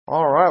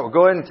All right, well,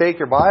 go ahead and take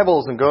your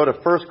Bibles and go to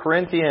 1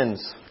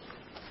 Corinthians.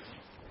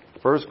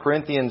 1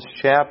 Corinthians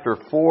chapter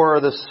 4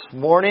 this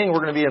morning. We're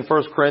going to be in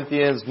 1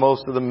 Corinthians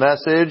most of the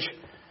message.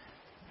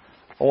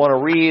 I want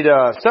to read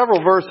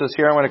several verses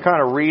here. I'm going to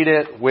kind of read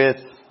it with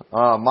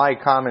my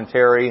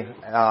commentary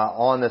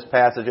on this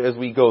passage as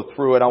we go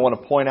through it. I want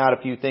to point out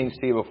a few things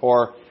to you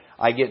before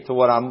I get to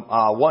what I'm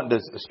wanting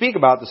to speak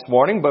about this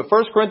morning. But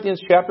 1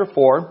 Corinthians chapter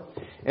 4,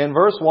 in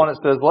verse 1, it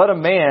says, "Let a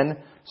man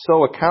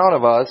so account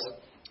of us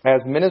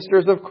as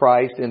ministers of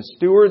Christ and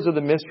stewards of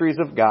the mysteries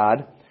of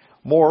God.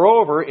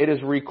 Moreover, it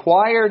is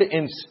required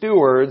in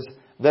stewards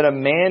that a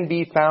man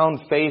be found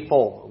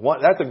faithful."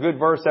 That's a good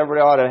verse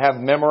everybody ought to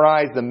have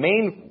memorized. The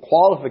main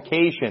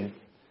qualification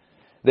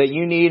that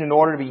you need in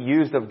order to be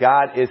used of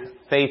God is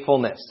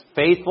faithfulness.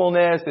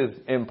 Faithfulness is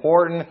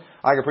important.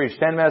 I could preach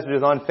 10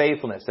 messages on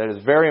faithfulness. That is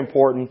very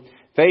important.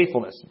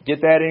 Faithfulness.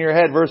 Get that in your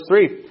head. Verse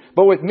 3.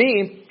 "But with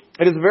me,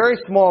 it is a very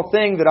small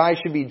thing that I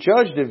should be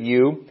judged of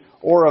you,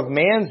 or of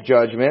man's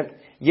judgment.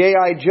 Yea,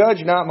 I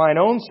judge not mine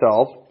own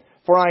self,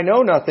 for I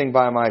know nothing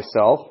by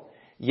myself.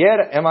 Yet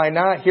am I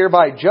not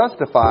hereby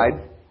justified,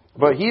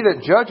 but he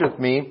that judgeth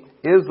me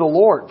is the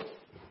Lord.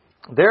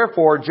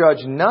 Therefore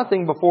judge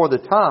nothing before the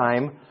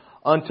time,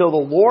 until the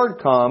Lord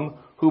come,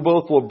 who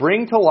both will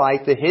bring to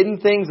light the hidden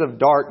things of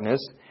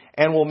darkness,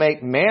 and will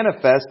make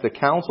manifest the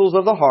counsels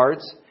of the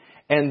hearts,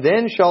 and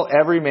then shall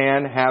every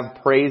man have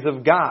praise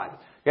of God."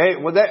 Okay,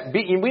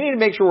 we need to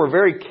make sure we're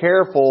very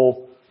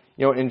careful,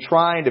 in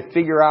trying to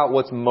figure out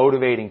what's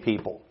motivating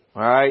people.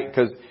 All right,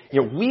 because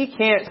we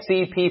can't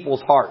see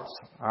people's hearts.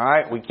 All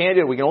right, we can't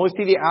do it. We can only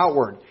see the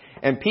outward.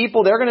 And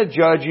people, they're going to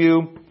judge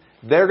you.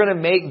 They're going to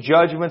make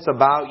judgments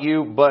about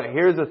you. But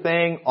here's the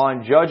thing: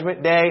 on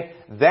Judgment Day,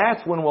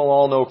 that's when we'll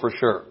all know for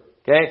sure.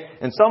 Okay,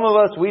 and some of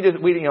us,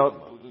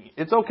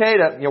 it's okay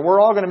to, we're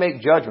all going to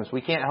make judgments.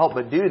 We can't help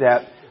but do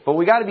that. But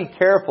we got to be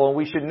careful, and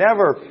we should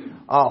never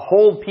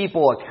hold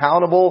people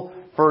accountable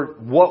for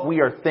what we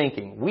are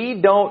thinking.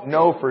 We don't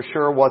know for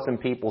sure what's in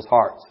people's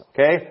hearts.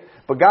 Okay,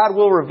 but God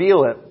will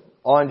reveal it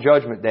on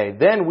Judgment Day.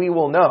 Then we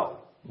will know.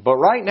 But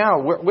right now,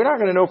 we're not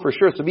going to know for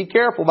sure. So be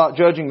careful about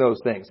judging those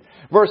things.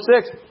 Verse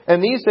 6,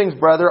 "And these things,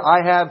 brother,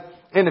 I have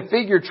in a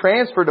figure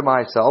transferred to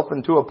myself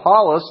and to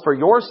Apollos for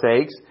your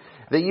sakes,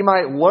 that ye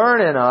might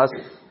learn in us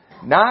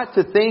not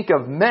to think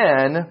of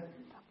men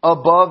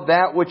above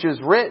that which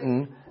is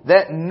written,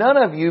 that none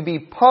of you be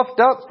puffed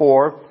up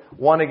for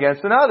one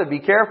against another." Be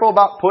careful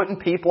about putting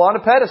people on a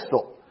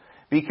pedestal.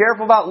 Be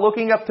careful about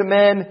looking up to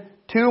men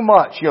too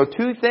much.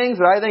 Two things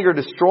that I think are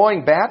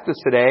destroying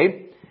Baptists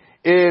today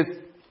is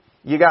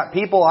you got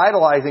people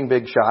idolizing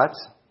big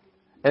shots,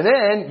 and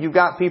then you've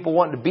got people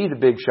wanting to be the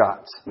big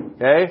shots.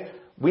 Okay?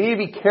 We need to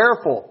be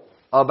careful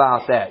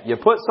about that. You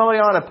put somebody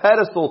on a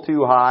pedestal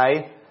too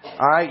high,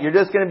 all right, you're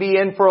just going to be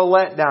in for a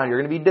letdown.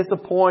 You're going to be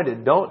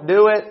disappointed. Don't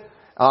do it.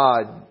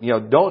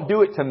 Don't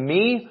do it to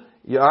me.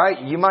 All right,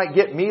 you might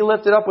get me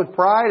lifted up with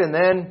pride, and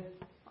then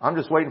I'm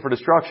just waiting for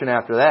destruction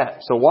after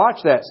that. So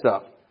watch that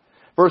stuff.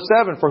 Verse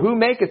 7, "For who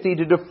maketh thee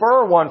to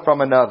defer one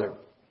from another?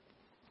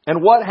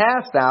 And what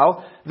hast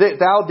thou that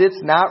thou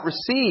didst not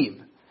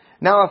receive?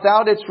 Now if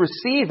thou didst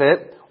receive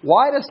it,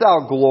 why dost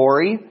thou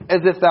glory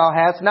as if thou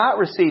hadst not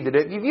received it?"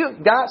 If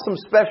you've got some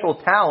special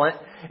talent,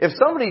 if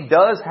somebody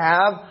does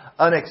have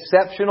an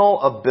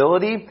exceptional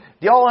ability,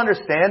 do y'all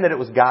understand that it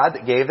was God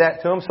that gave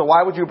that to him? So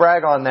why would you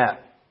brag on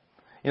that?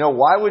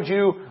 Why would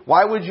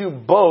you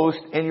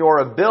boast in your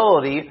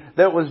ability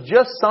that was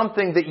just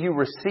something that you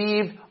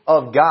received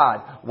of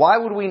God? Why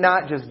would we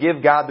not just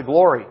give God the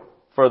glory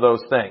for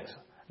those things?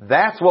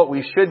 That's what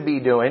we should be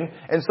doing.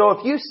 And so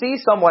if you see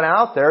someone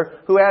out there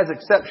who has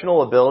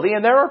exceptional ability,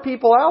 and there are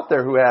people out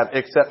there who have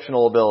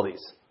exceptional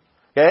abilities,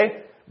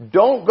 okay,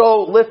 don't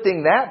go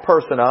lifting that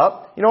person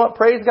up. You know what?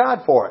 Praise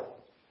God for it.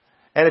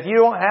 And if you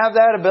don't have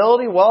that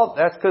ability, well,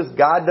 that's because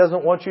God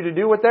doesn't want you to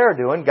do what they're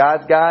doing.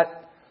 God's got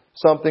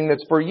something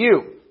that's for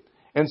you.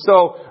 And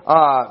so,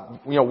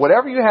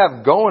 whatever you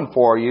have going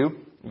for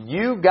you,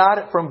 you got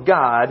it from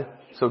God,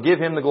 so give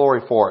Him the glory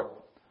for it.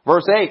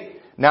 Verse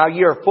 8, "Now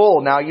ye are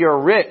full, now ye are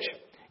rich.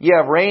 Ye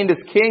have reigned as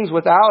kings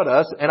without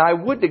us, and I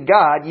would to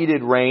God ye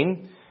did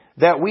reign,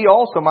 that we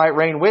also might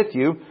reign with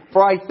you.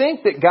 For I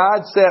think that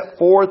God set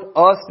forth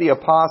us the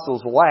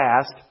apostles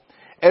last,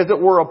 as it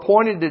were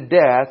appointed to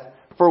death,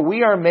 for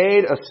we are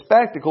made a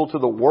spectacle to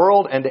the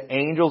world and to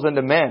angels and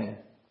to men."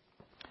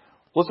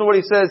 Listen to what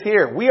he says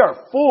here. "We are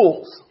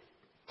fools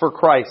for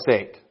Christ's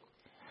sake,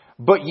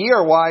 but ye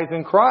are wise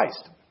in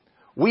Christ.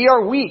 We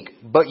are weak,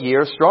 but ye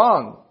are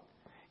strong.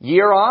 Ye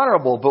are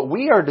honorable, but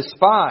we are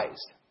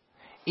despised.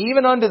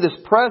 Even unto this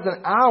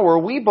present hour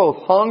we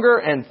both hunger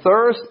and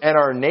thirst, and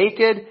are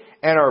naked,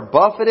 and are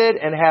buffeted,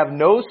 and have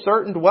no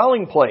certain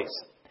dwelling place.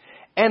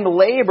 And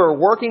labor,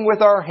 working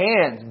with our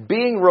hands.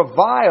 Being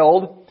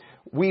reviled,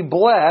 we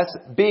bless.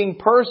 Being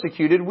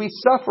persecuted, we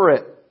suffer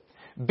it.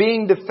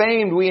 Being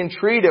defamed, we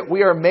entreat it.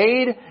 We are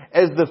made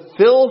as the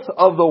filth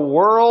of the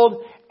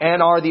world,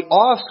 and are the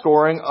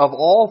offscouring of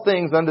all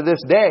things unto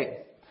this day.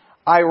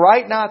 I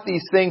write not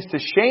these things to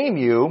shame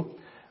you,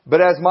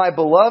 But as my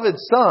beloved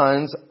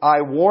sons,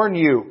 I warn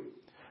you.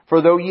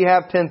 For though ye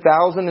have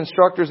 10,000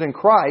 instructors in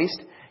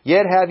Christ,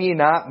 yet have ye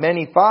not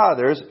many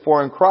fathers.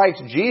 For in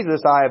Christ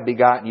Jesus I have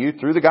begotten you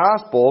through the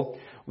gospel.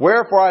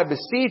 Wherefore I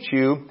beseech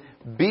you,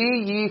 be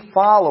ye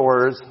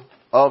followers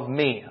of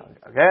me.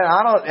 Okay,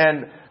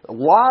 and a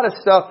lot of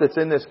stuff that's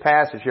in this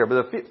passage here.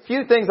 But a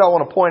few things I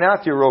want to point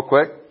out to you real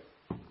quick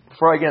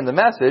before I get into the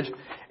message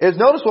is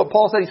notice what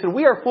Paul said. He said,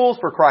 we are fools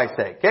for Christ's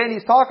sake. Okay, and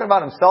he's talking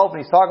about himself, and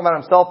he's talking about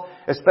himself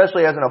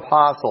especially as an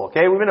apostle.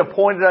 Okay, we've been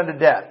appointed unto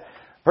death.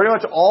 Pretty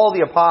much all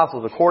the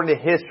apostles, according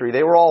to history,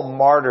 they were all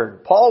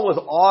martyred. Paul was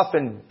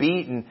often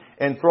beaten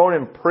and thrown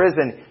in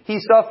prison. He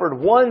suffered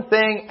one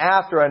thing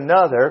after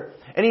another,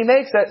 and he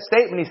makes that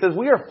statement. He says,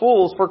 we are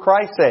fools for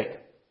Christ's sake.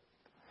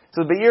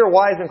 So be ye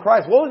wise in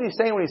Christ. What was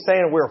he saying when he's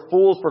saying we're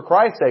fools for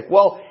Christ's sake?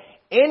 Well,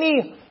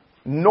 any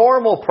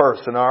normal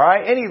person,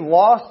 alright, any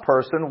lost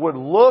person would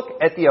look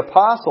at the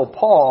Apostle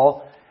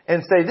Paul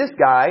and say, this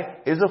guy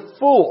is a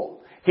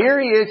fool.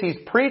 Here he is, he's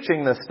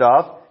preaching this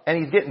stuff, and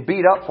he's getting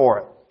beat up for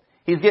it.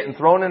 He's getting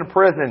thrown into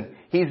prison.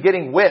 He's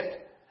getting whipped.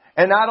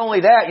 And not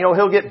only that,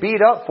 he'll get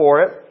beat up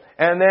for it,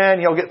 and then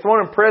he'll get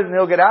thrown in prison,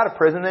 he'll get out of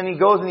prison, then he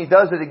goes and he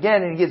does it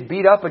again, and he gets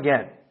beat up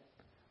again.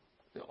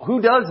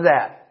 Who does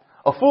that?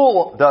 A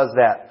fool does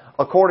that,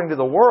 according to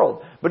the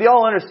world. But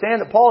y'all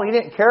understand that Paul, he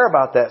didn't care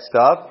about that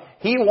stuff.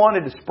 He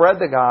wanted to spread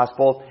the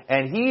gospel,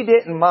 and he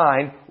didn't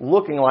mind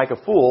looking like a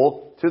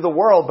fool to the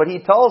world. But he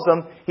tells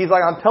them, he's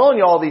like, I'm telling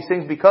you all these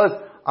things because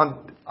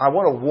I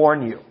want to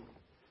warn you.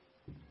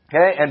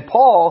 Okay? And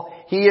Paul,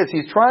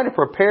 he's trying to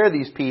prepare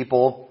these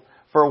people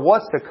for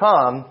what's to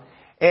come.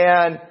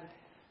 And,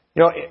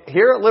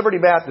 here at Liberty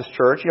Baptist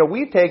Church,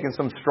 we've taken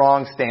some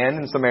strong stand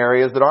in some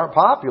areas that aren't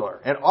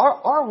popular. And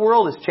our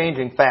world is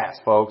changing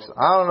fast, folks.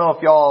 I don't know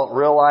if y'all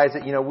realize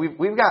it.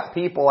 We've got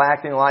people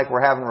acting like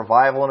we're having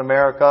revival in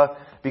America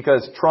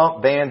because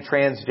Trump banned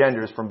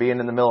transgenders from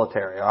being in the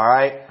military,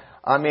 alright?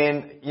 I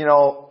mean,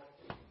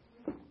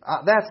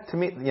 that's to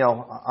me,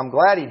 I'm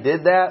glad he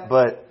did that,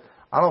 but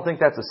I don't think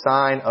that's a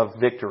sign of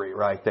victory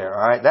right there,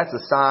 alright? That's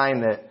a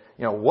sign that,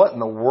 what in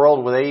the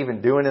world were they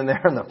even doing in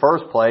there in the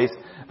first place?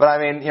 But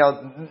I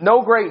mean,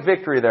 no great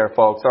victory there,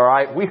 folks,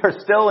 alright? We are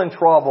still in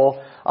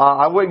trouble.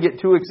 I wouldn't get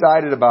too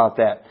excited about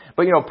that.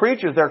 But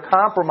preachers, they're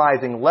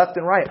compromising left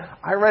and right.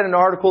 I read an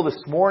article this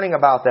morning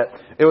about that.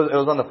 It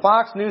was on the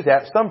Fox News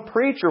app. Some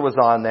preacher was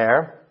on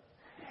there,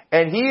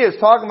 and he is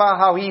talking about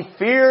how he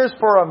fears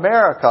for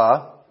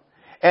America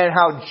and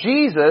how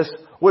Jesus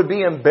would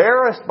be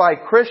embarrassed by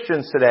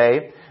Christians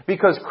today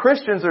because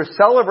Christians are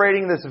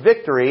celebrating this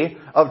victory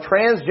of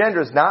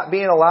transgenders not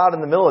being allowed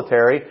in the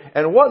military.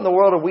 And what in the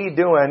world are we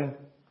doing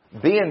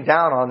being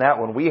down on that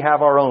when we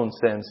have our own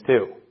sins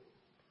too?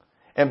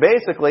 And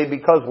basically,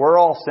 because we're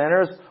all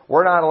sinners,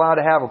 we're not allowed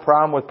to have a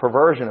problem with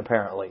perversion,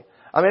 apparently.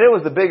 I mean, it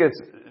was the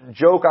biggest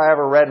joke I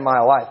ever read in my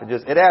life.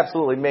 It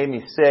absolutely made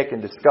me sick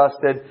and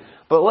disgusted.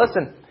 But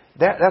listen,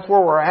 that's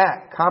where we're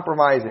at,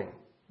 compromising.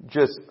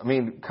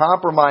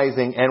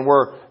 Compromising, and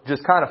we're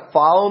just kind of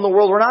following the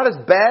world. We're not as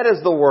bad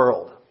as the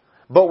world,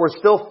 but we're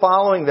still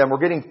following them. We're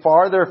getting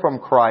farther from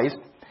Christ.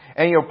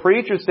 And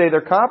preachers say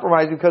they're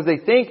compromising because they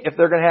think if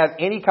they're going to have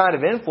any kind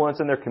of influence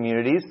in their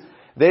communities,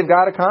 they've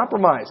got to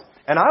compromise.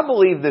 And I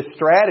believe this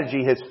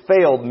strategy has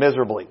failed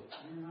miserably.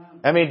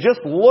 I mean, just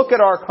look at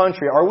our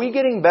country. Are we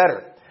getting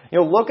better?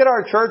 Look at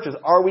our churches.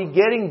 Are we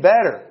getting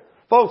better?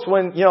 Folks,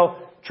 when,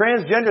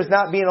 transgenders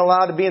not being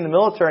allowed to be in the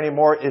military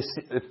anymore is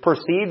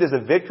perceived as a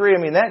victory,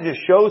 I mean, that just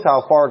shows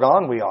how far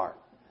gone we are.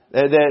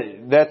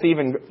 That's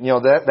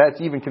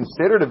even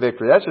considered a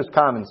victory. That's just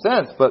common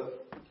sense. But,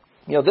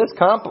 this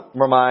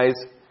compromise,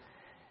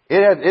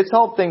 it's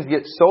helped things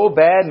get so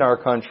bad in our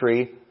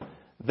country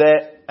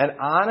that an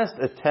honest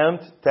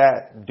attempt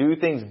to do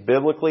things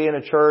biblically in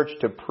a church,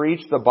 to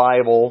preach the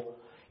Bible,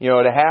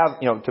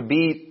 to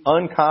be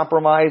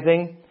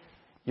uncompromising,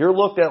 you're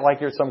looked at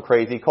like you're some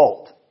crazy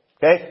cult.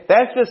 Okay?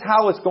 That's just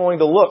how it's going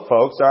to look,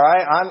 folks,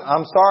 alright?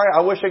 I'm sorry,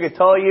 I wish I could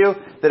tell you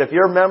that if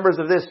you're members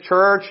of this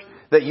church,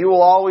 that you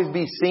will always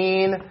be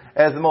seen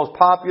as the most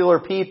popular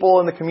people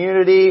in the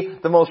community,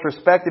 the most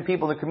respected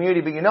people in the community.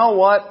 But you know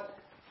what?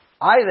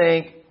 I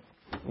think,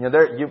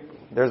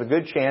 there's a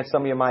good chance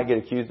some of you might get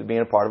accused of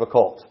being a part of a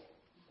cult.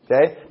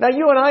 Okay? Now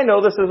you and I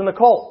know this isn't a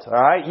cult,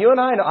 alright? You and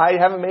I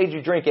haven't made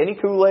you drink any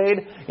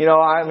Kool-Aid.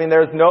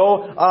 There's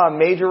no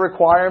major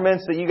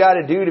requirements that you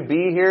gotta do to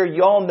be here.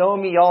 Y'all know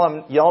me,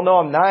 y'all know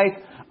I'm nice.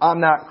 I'm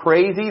not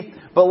crazy.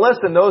 But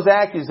listen, those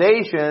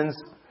accusations,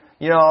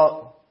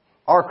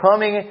 are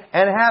coming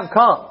and have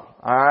come.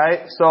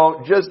 Alright?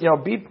 So just,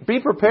 be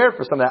prepared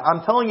for some of that.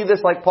 I'm telling you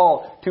this like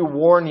Paul, to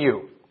warn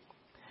you.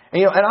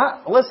 And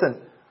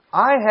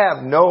I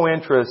have no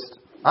interest.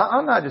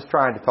 I'm not just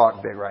trying to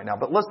talk big right now,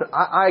 but listen,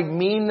 I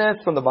mean this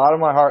from the bottom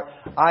of my heart.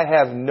 I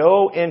have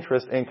no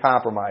interest in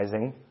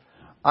compromising.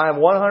 I am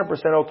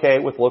 100% okay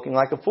with looking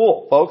like a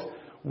fool. Folks,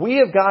 we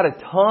have got a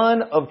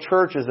ton of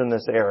churches in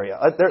this area.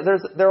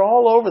 They're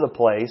all over the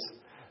place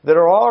that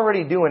are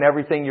already doing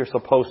everything you're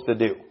supposed to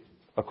do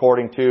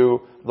according to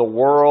the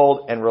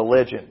world and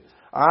religion.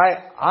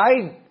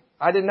 I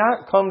I did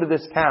not come to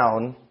this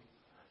town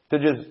to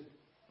just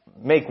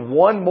make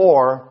one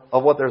more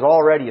of what there's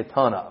already a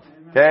ton of.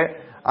 Okay?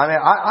 I mean,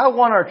 I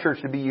want our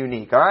church to be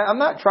unique. All right? I'm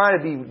not trying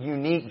to be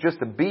unique just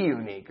to be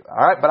unique.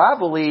 All right? But I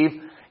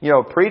believe,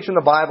 preaching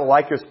the Bible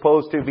like you're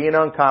supposed to, being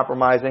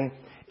uncompromising,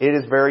 it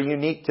is very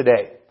unique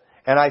today.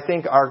 And I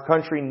think our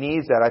country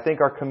needs that. I think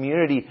our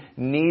community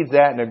needs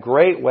that in a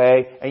great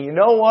way. And you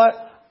know what?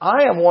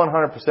 I am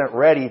 100%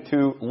 ready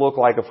to look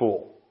like a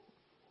fool.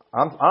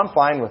 I'm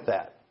fine with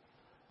that.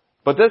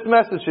 But this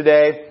message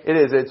today,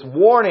 it's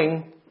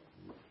warning,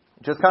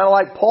 just kind of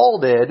like Paul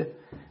did,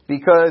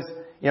 because,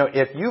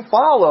 if you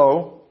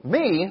follow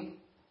me,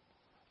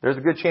 there's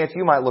a good chance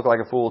you might look like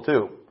a fool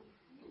too.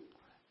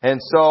 And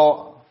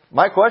so,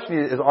 my question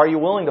is, are you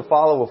willing to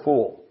follow a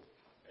fool?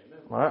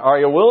 Right? Are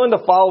you willing to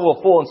follow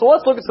a fool? And so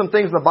let's look at some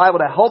things in the Bible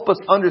to help us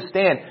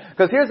understand.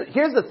 Because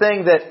here's the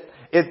thing that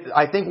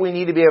I think we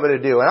need to be able to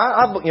do. And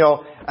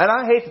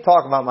I hate to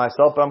talk about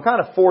myself, but I'm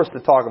kind of forced to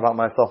talk about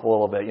myself a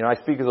little bit. I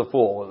speak as a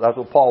fool. That's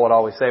what Paul would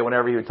always say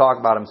whenever he would talk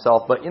about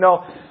himself. But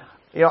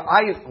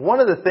one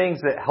of the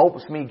things that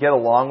helps me get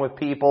along with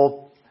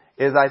people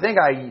is I think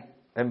I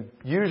am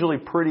usually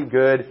pretty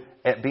good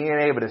at being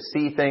able to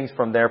see things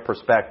from their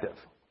perspective.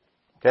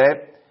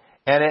 Okay?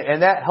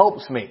 And that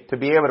helps me to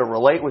be able to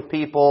relate with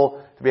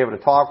people, to be able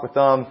to talk with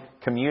them,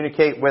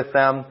 communicate with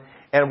them.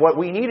 And what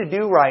we need to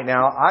do right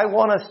now, I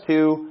want us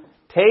to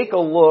take a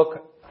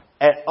look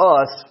at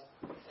us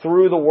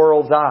through the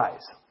world's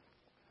eyes.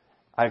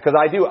 Because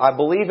I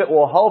believe it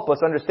will help us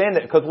understand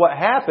that. Because what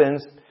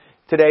happens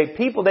today,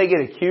 people, they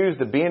get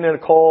accused of being in a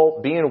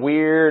cult, being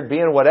weird,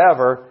 being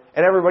whatever,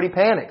 and everybody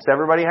panics.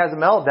 Everybody has a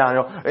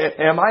meltdown.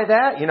 Am I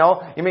that?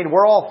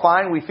 We're all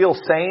fine. We feel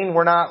sane.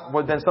 We're not.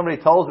 Then somebody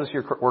tells us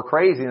we're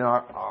crazy.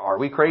 Are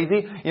we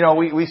crazy?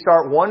 We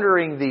start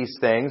wondering these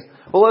things.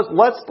 Well,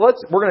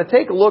 we're going to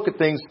take a look at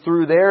things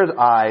through their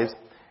eyes,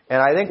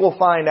 and I think we'll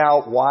find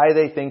out why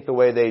they think the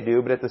way they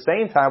do. But at the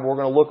same time, we're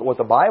going to look at what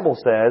the Bible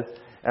says,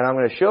 and I'm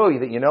going to show you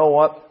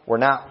that, we're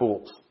not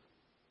fools.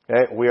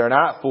 Okay? We are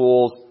not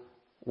fools.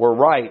 We're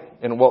right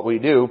in what we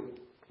do.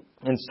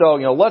 And so,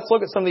 let's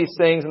look at some of these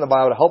things in the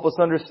Bible to help us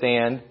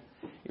understand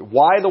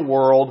why the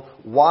world,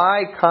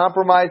 why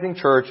compromising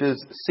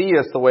churches see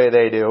us the way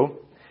they do.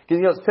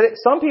 Because,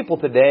 some people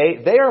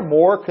today, they are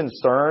more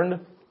concerned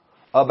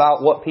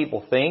about what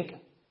people think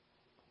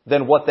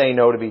than what they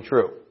know to be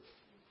true.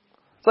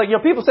 It's like,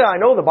 people say, I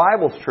know the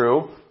Bible's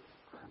true,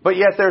 but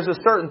yet there's a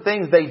certain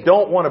things they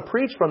don't want to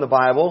preach from the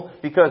Bible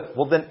because,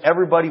 then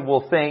everybody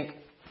will think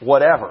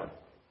whatever.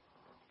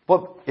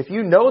 But if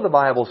you know the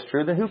Bible's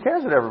true, then who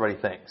cares what everybody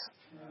thinks?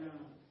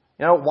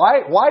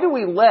 Why do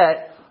we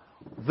let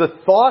the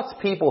thoughts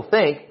people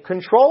think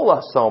control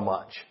us so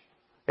much?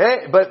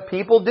 Okay? But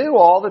people do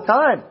all the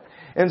time.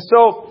 And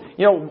so,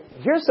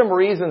 here's some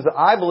reasons that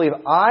I believe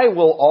I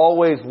will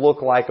always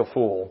look like a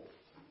fool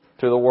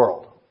to the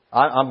world.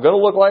 I'm going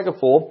to look like a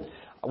fool.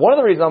 One of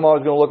the reasons I'm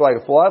always going to look like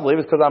a fool, I believe,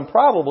 is because I'm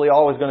probably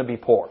always going to be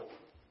poor.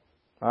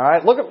 All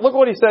right? Look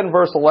what he said in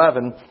verse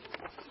 11.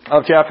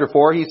 Of chapter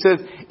 4, he says,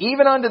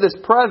 even unto this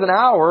present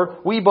hour,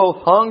 we both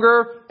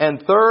hunger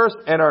and thirst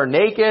and are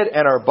naked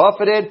and are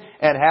buffeted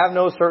and have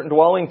no certain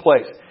dwelling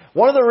place.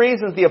 One of the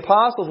reasons the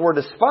apostles were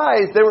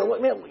despised,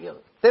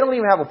 they don't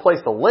even have a place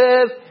to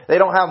live. They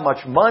don't have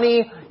much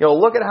money.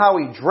 Look at how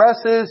he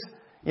dresses.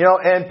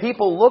 And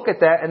people look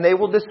at that and they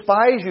will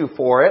despise you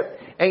for it.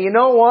 And you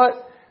know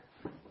what?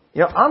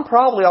 I'm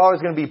probably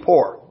always going to be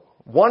poor.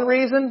 One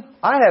reason,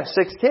 I have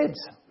 6 kids.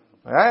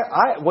 All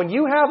right? When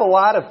you have a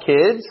lot of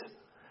kids,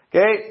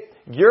 okay,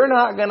 you're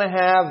not going to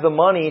have the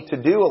money to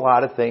do a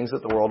lot of things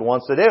that the world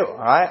wants to do. All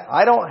right?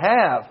 I don't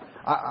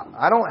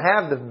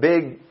have the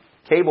big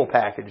cable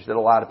package that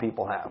a lot of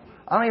people have.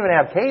 I don't even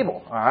have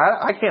cable. All right?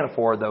 I can't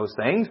afford those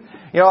things.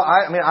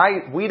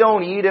 We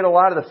don't eat at a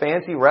lot of the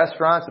fancy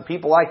restaurants that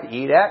people like to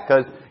eat at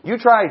because you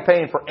try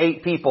paying for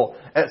 8 people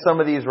at some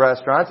of these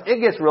restaurants.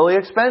 It gets really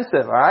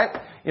expensive. All right?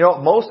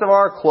 Most of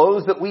our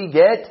clothes that we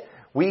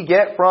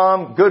get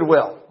from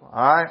Goodwill.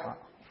 All right?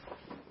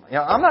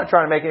 I'm not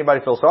trying to make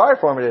anybody feel sorry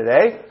for me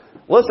today.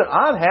 Listen,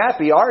 I'm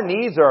happy. Our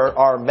needs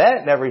are met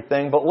and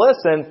everything. But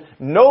listen,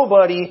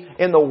 nobody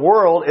in the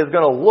world is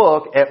going to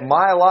look at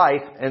my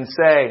life and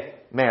say,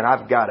 man,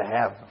 I've got to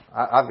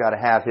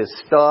have his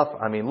stuff.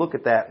 Look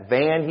at that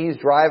van he's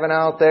driving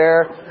out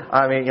there.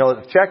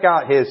 Check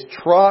out his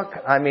truck.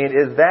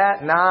 Is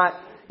that not,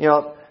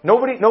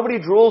 nobody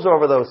drools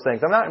over those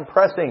things. I'm not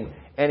impressing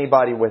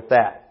anybody with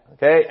that.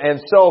 Okay.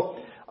 And so,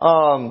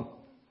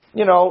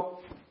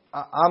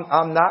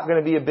 I'm not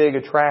going to be a big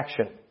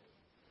attraction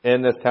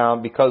in this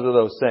town because of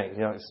those things.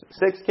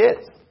 6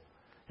 kids.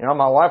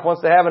 My wife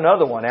wants to have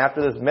another one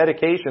after this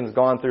medication's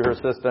gone through her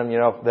system,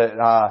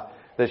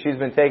 that she's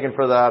been taking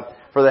for the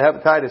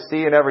hepatitis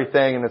C and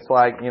everything, and it's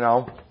like, then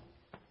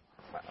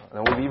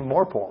we'll be even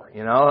more poor,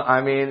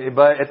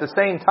 but at the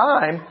same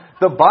time,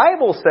 the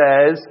Bible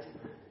says,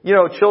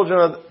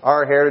 children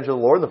are a heritage of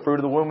the Lord, the fruit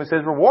of the womb is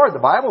His reward. The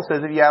Bible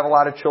says if you have a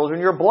lot of children,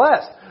 you're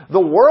blessed.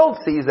 The world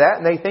sees that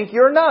and they think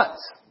you're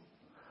nuts.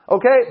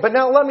 Okay, but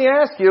now let me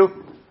ask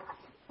you,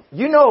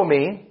 you know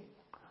me.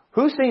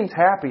 Who seems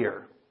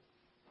happier?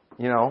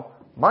 You know,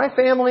 my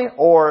family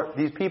or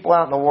these people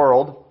out in the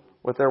world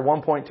with their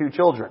 1.2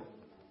 children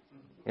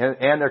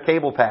and their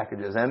cable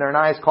packages and their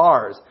nice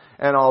cars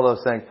and all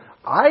those things.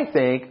 I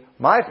think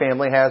my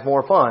family has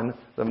more fun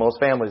than most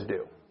families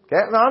do.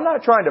 Okay? Now, I'm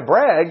not trying to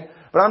brag,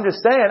 but I'm just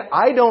saying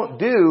I don't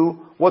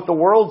do what the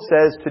world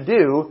says to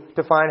do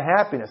to find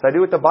happiness. I do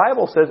what the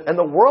Bible says, and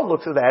the world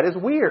looks at that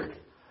as weird.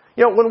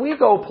 You know, when we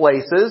go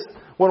places,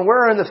 when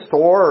we're in the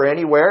store or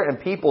anywhere and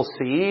people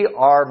see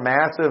our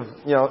massive,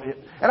 you know,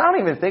 and I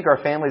don't even think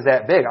our family's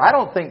that big. I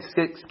don't think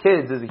 6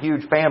 kids is a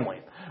huge family.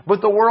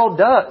 But the world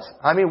does.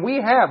 I mean, we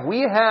have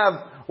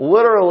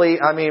literally,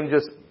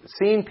 just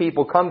seen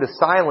people come to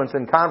silence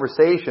in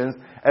conversations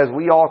as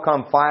we all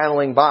come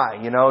filing by,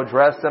 you know,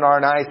 dressed in our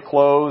nice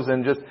clothes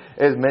and just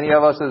as many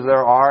of us as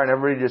there are, and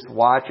everybody just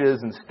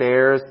watches and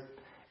stares.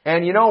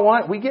 And you know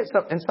what?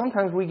 And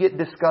sometimes we get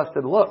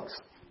disgusted looks.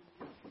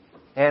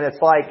 And it's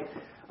like,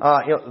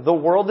 the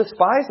world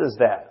despises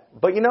that.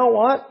 But you know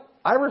what?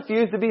 I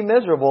refuse to be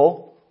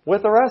miserable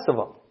with the rest of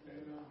them.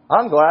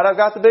 I'm glad I've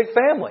got the big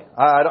family.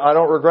 I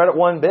don't regret it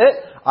one bit.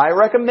 I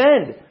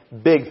recommend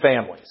big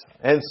families.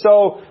 And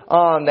so,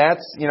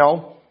 that's, you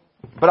know,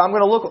 but we're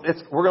going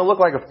to look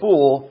like a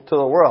fool to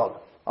the world.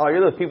 Oh,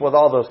 you're those people with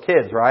all those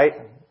kids, right?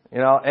 You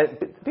know,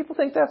 and people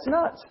think that's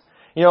nuts.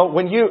 You know,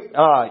 when you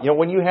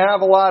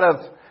have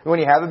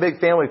a big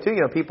family too,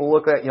 you know, people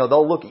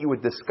they'll look at you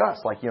with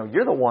disgust. Like, you know,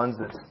 you're the ones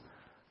that's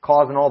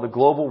causing all the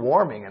global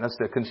warming and us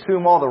to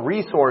consume all the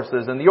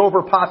resources and the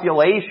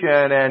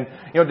overpopulation and,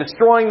 you know,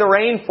 destroying the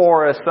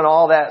rainforest and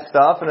all that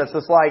stuff. And it's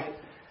just like,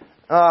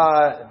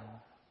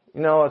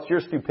 you know, it's your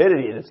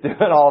stupidity that's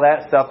doing all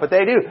that stuff. But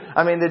they do.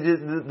 I mean,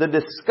 the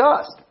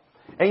disgust.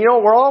 And, you know,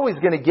 we're always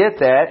going to get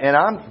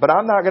that, but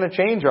I'm not going to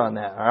change on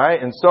that, all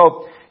right? And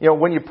so, you know,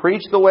 when you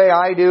preach the way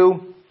I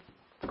do,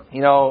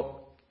 you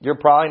know, you're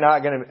probably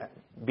not going to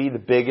be the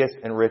biggest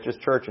and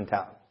richest church in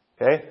town,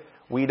 okay?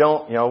 We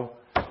don't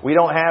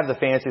have the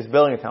fanciest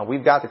building in town.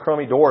 We've got the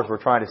crummy doors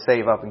we're trying to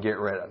save up and get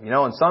rid of. You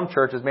know, in some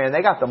churches, man,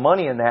 they got the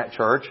money in that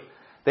church.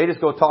 They just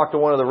go talk to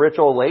one of the rich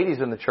old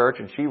ladies in the church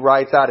and she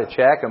writes out a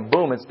check and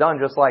boom, it's done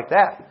just like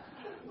that.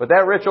 But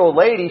that rich old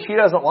lady, she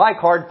doesn't like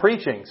hard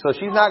preaching. So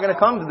she's not going to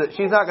come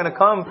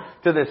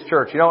to this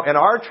church. You know, in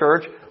our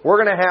church,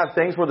 we're going to have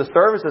things where the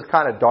service is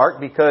kind of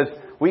dark because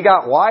we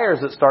got wires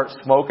that start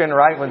smoking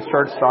right when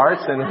church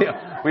starts, and you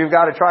know, we've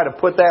got to try to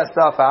put that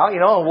stuff out, you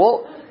know, and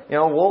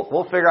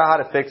we'll figure out how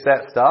to fix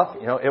that stuff.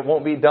 You know, it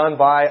won't be done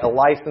by a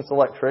licensed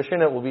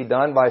electrician. It will be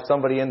done by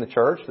somebody in the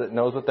church that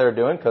knows what they're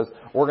doing, because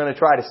we're going to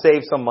try to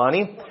save some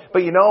money.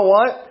 But you know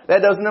what?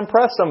 That doesn't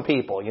impress some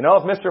people. You know,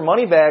 if Mr.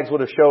 Moneybags would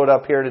have showed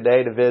up here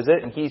today to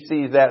visit and he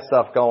sees that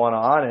stuff going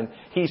on and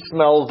he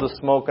smells the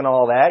smoke and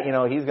all that, you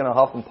know, he's going to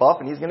huff and puff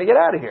and he's going to get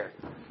out of here.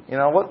 You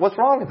know, what's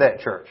wrong with that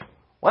church?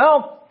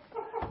 Well,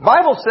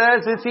 Bible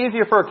says it's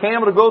easier for a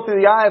camel to go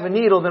through the eye of a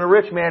needle than a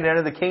rich man to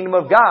enter the kingdom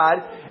of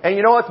God. And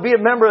you know what? To be a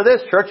member of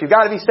this church, you've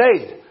got to be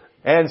saved.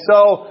 And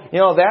so, you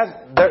know,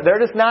 they're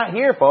just not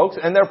here, folks,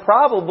 and they're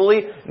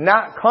probably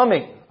not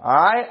coming. All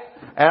right?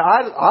 And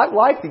I'd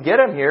like to get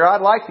them here.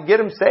 I'd like to get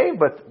them saved,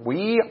 but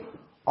we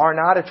are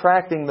not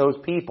attracting those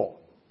people.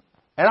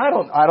 And I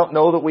don't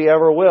know that we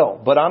ever will,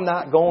 but I'm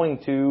not going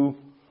to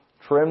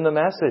trim the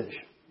message.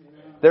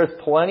 There's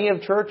plenty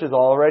of churches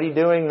already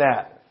doing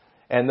that.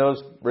 And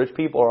those rich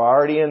people are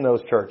already in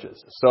those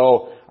churches.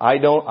 So I'm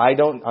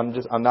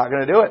not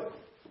going to do it.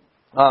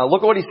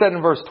 Look at what he said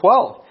in verse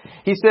 12.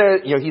 He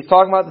said, you know, he's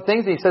talking about the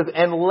things, and he says,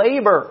 and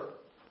labor.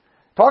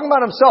 Talking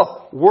about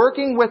himself,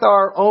 working with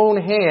our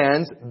own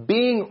hands,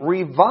 being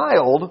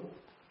reviled,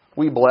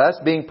 we bless,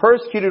 being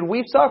persecuted,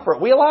 we suffer.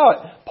 We allow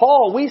it.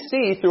 Paul, we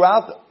see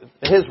throughout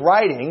his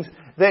writings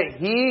that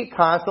he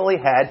constantly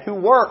had to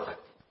work.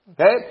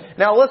 Okay?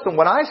 Now listen,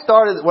 when I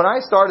started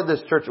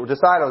this church, or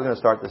decided I was going to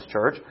start this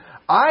church,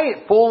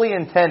 I fully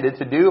intended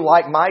to do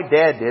like my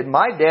dad did.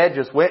 My dad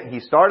just went and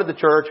he started the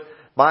church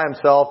by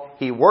himself.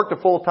 He worked a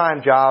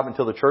full-time job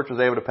until the church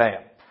was able to pay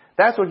him.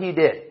 That's what he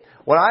did.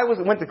 When I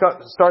went to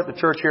start the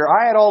church here,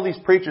 I had all these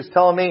preachers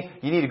telling me,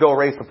 you need to go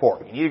raise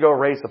support. You need to go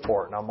raise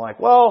support. And I'm like,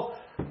 well,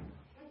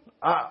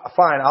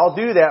 fine, I'll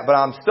do that, but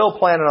I'm still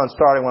planning on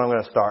starting when I'm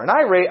going to start. And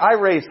I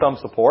raised some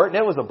support, and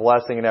it was a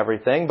blessing and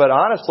everything. But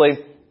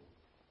honestly,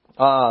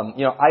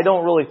 I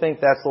don't really think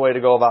that's the way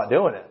to go about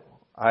doing it.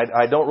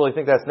 I don't really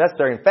think that's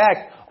necessary. In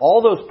fact,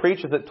 all those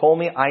preachers that told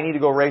me I need to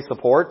go raise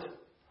support,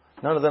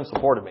 none of them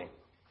supported me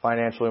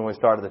financially when we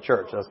started the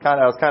church. That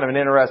was kind of an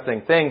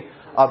interesting thing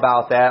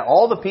about that.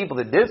 All the people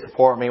that did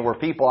support me were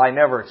people I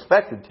never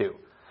expected to,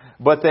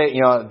 but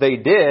they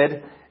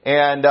did.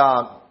 And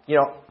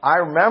I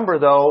remember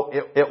though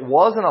it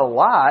wasn't a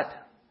lot,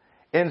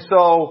 and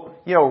so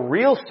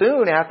real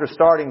soon after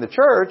starting the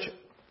church,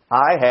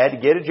 I had to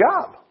get a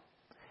job.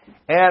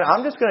 And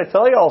I'm just going to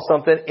tell you all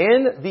something.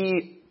 In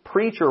the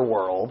preacher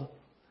world,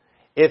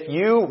 if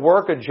you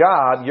work a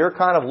job, you're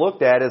kind of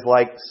looked at as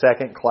like a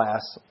second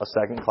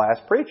class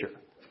preacher.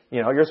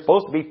 You're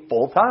supposed to be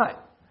full time.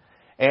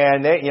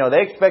 And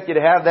they expect you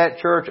to have that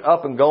church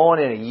up and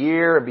going in a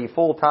year and be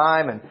full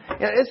time. And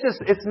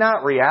it's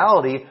not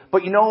reality.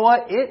 But you know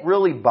what? It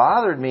really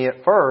bothered me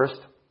at first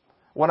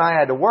when I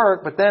had to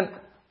work. But then,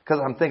 because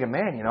I'm thinking,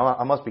 man,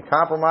 I must be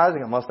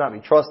compromising. I must not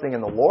be trusting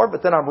in the Lord.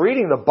 But then I'm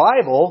reading the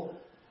Bible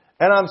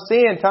and I'm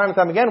seeing time and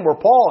time again where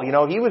Paul,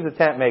 he was a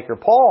tent maker.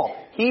 Paul,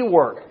 he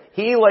worked.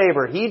 He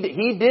labored.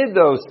 He did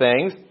those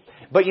things.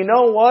 But you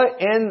know what?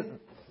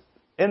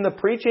 In the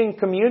preaching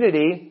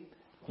community,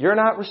 you're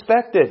not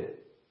respected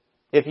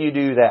if you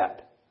do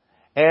that.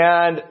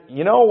 And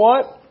you know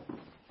what?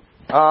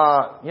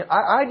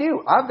 I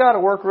do. I've got to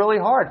work really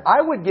hard.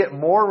 I would get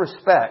more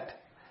respect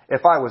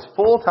if I was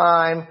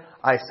full-time,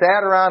 I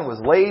sat around, was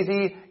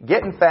lazy,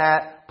 getting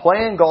fat,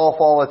 playing golf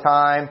all the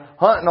time,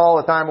 hunting all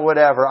the time or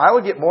whatever. I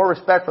would get more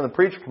respect from the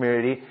preacher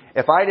community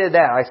if I did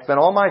that. I spent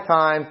all my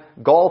time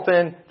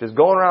golfing, just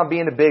going around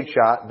being a big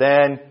shot,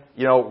 than,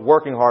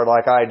 working hard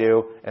like I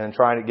do and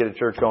trying to get a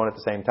church going at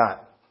the same time.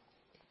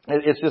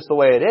 It's just the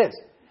way it is.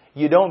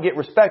 You don't get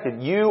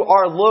respected. You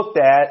are looked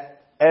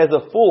at as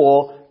a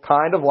fool,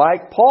 kind of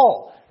like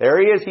Paul. There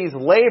he is, he's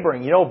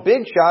laboring.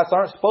 Big shots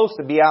aren't supposed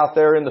to be out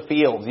there in the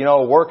fields,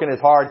 working as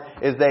hard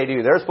as they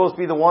do. They're supposed to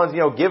be the ones,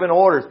 giving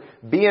orders,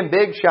 being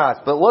big shots.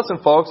 But listen,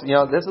 folks,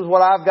 this is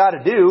what I've got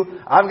to do.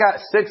 I've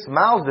got 6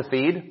 mouths to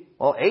feed.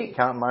 Well, 8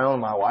 counting my own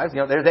and my wife's.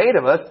 There's 8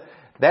 of us.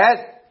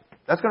 That's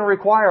going to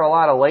require a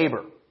lot of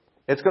labor.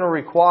 It's going to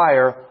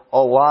require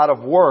a lot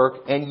of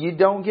work, and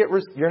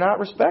you're not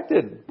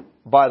respected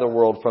by the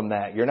world from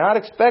that. You're not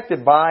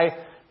expected by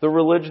the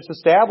religious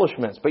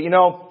establishments. But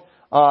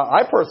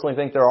I personally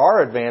think there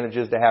are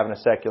advantages to having a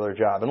secular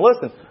job. And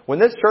listen, when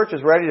this church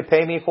is ready to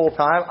pay me full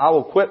time, I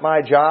will quit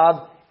my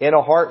job in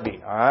a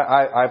heartbeat.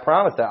 I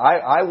promise that.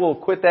 I will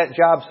quit that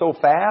job so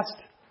fast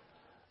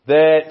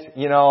that,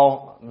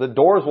 the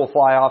doors will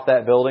fly off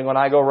that building when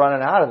I go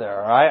running out of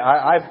there. All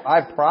right?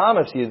 I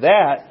promise you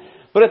that.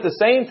 But at the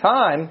same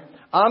time,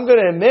 I'm going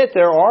to admit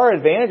there are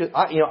advantages.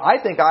 I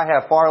think I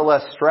have far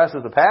less stress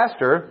as a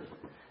pastor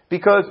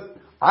because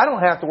I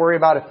don't have to worry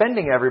about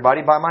offending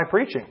everybody by my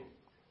preaching.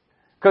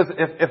 Because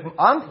if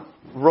I'm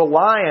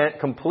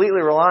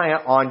completely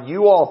reliant on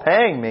you all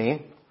paying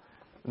me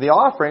the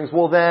offerings,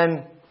 well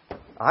then,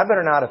 I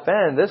better not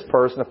offend this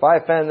person. If I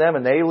offend them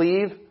and they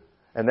leave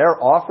and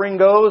their offering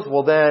goes,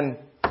 well then,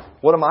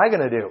 what am I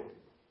going to do?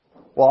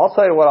 Well, I'll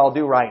tell you what I'll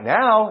do right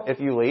now.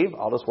 If you leave,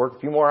 I'll just work a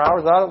few more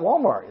hours out at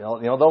Walmart.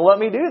 They'll let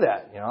me do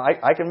that.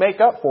 I can make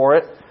up for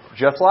it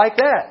just like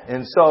that.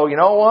 And so, you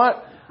know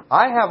what?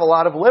 I have a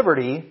lot of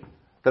liberty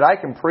that I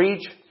can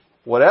preach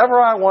whatever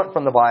I want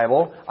from the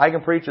Bible. I can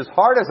preach as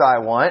hard as I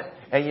want.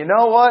 And you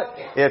know what?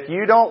 If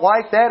you don't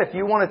like that, if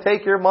you want to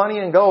take your money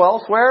and go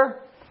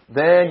elsewhere,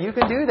 then you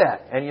can do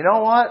that. And you know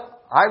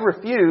what? I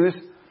refuse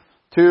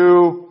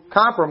to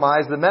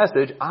compromise the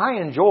message. I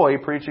enjoy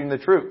preaching the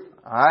truth.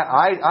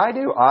 I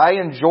do. I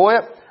enjoy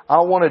it. I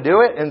want to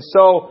do it. And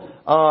so,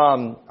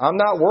 I'm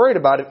not worried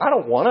about it. I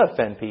don't want to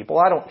offend people.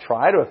 I don't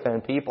try to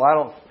offend people. I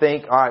don't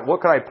think, all right,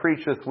 what can I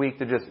preach this week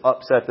to just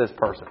upset this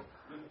person?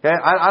 Okay?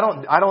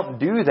 I don't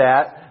do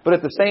that. But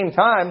at the same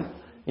time,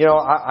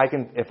 I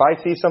can, if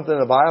I see something in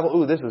the Bible,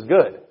 ooh, this is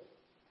good,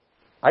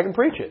 I can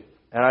preach it.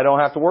 And I don't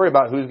have to worry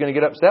about who's going to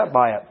get upset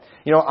by it.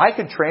 I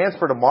could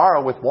transfer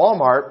tomorrow with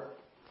Walmart.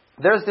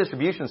 There's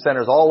distribution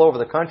centers all over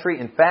the country.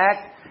 In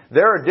fact,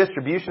 there are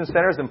distribution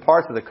centers in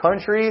parts of the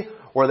country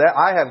where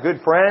I have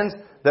good friends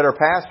that are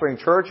pastoring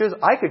churches.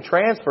 I could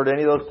transfer to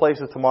any of those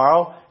places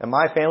tomorrow and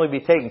my family would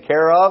be taken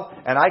care of,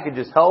 and I could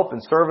just help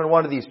and serve in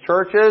one of these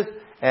churches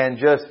and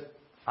just,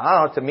 I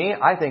don't know, to me,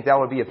 I think that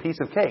would be a piece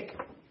of cake.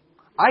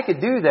 I could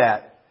do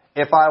that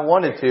if I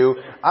wanted to.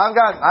 I've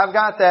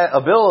got that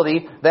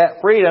ability,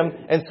 that freedom,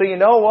 and so you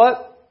know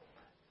what?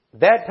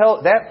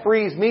 That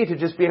frees me to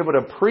just be able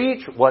to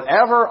preach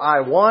whatever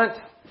I want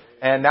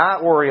and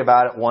not worry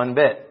about it one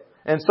bit.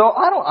 And so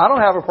I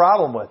don't have a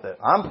problem with it.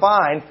 I'm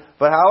fine.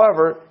 But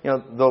however,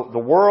 the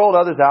world,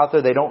 others out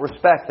there, they don't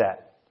respect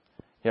that.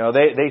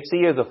 They see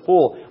you as a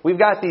fool. We've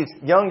got these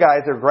young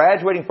guys, they're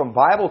graduating from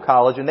Bible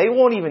college and they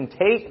won't even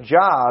take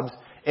jobs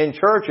in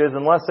churches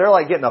unless they're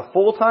like getting a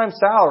full-time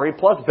salary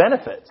plus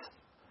benefits.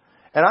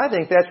 And I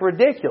think that's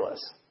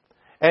ridiculous.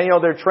 And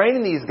they're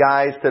training these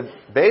guys to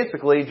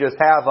basically just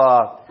have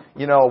a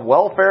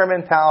welfare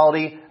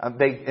mentality. A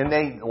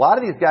lot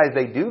of these guys,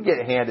 they do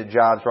get handed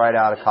jobs right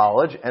out of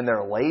college, and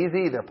they're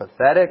lazy, they're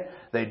pathetic,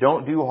 they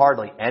don't do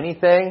hardly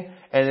anything,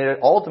 and it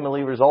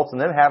ultimately results in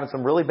them having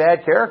some really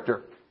bad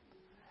character.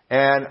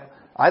 And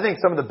I think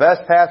some of the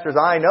best pastors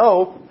I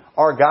know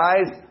are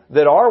guys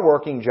that are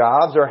working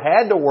jobs or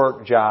had to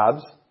work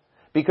jobs,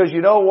 because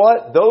you know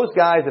what? Those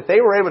guys, if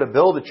they were able to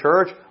build a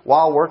church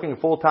while working a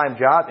full-time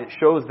job, it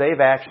shows they've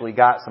actually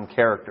got some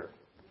character.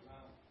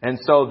 And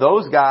so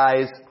those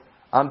guys,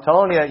 I'm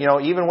telling you,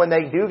 even when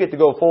they do get to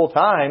go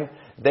full-time,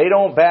 they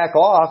don't back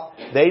off.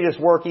 They just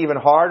work even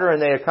harder and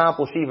they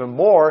accomplish even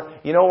more.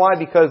 You know why?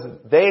 Because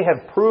they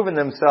have proven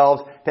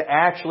themselves to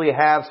actually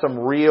have some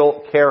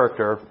real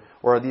character.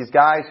 Where these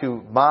guys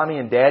who mommy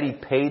and daddy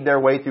paid their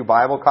way through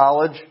Bible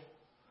college,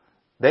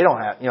 They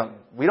don't have,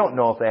 we don't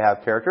know if they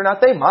have character.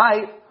 Not they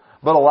might,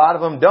 but a lot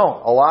of them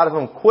don't. A lot of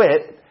them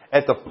quit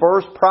at the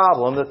first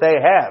problem that they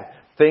have.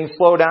 Things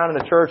slow down in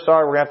the church.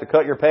 Sorry, we're going to have to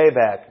cut your pay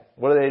back.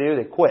 What do?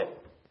 They quit.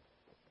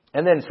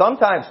 And then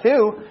sometimes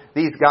too,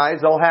 these guys,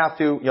 they'll have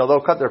to,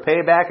 they'll cut their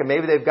pay back and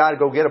maybe they've got to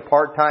go get a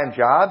part-time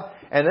job.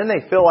 And then they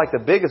feel like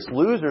the biggest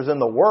losers in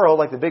the world,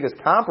 like the biggest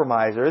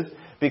compromisers,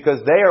 because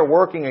they are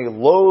working a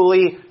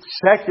lowly,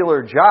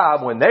 secular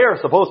job when they are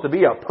supposed to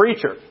be a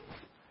preacher.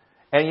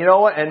 And you know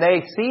what? And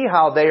they see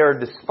how they are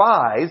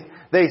despised.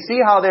 They see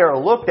how they are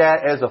looked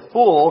at as a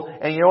fool.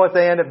 And you know what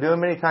they end up doing?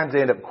 Many times they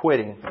end up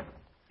quitting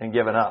and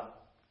giving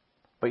up.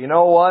 But you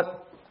know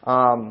what?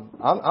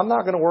 I'm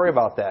not going to worry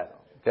about that.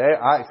 Okay?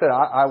 I said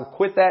I'll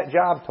quit that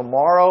job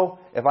tomorrow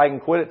if I can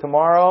quit it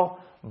tomorrow.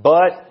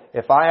 But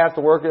if I have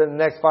to work it in the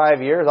next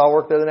 5 years, I'll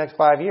work there the next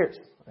 5 years.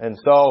 And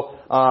so,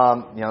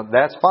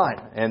 that's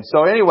fine. And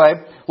so anyway,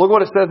 look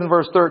what it says in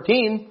verse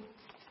 13.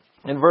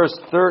 In verse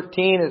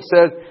 13 it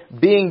says,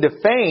 being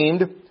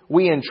defamed,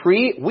 we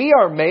entreat, we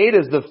are made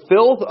as the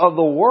filth of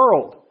the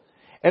world,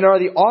 and are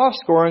the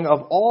offscouring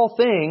of all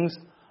things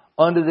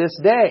unto this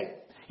day.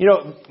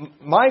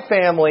 My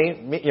family,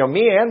 me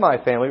and my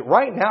family,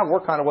 right now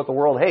we're kind of what the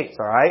world hates,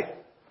 alright?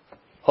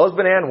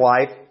 Husband and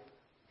wife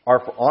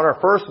are on our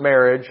first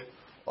marriage,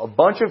 a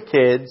bunch of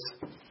kids.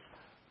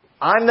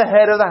 I'm the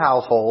head of the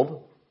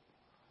household,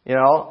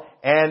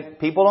 and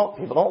people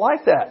don't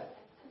like that,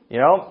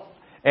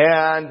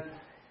 And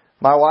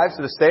my wife's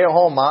a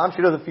stay-at-home mom.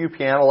 She does a few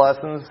piano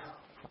lessons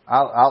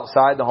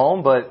outside the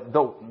home, but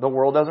the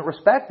world doesn't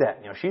respect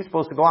that. She's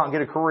supposed to go out and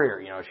get a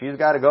career. She's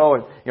got to go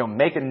and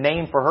make a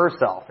name for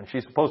herself, and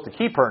she's supposed to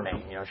keep her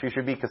name. She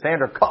should be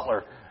Cassandra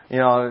Cutler,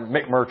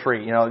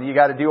 McMurtry. You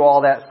got to do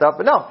all that stuff,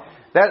 but no.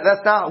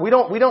 That's not, we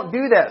don't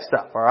do that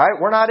stuff,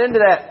 alright? We're not into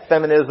that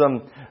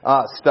feminism,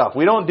 stuff.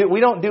 We don't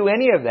do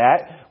any of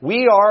that.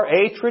 We are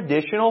a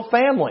traditional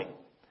family.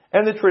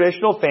 And the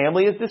traditional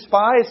family is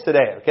despised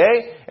today,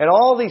 okay? And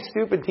all these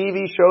stupid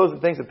TV shows and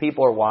things that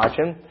people are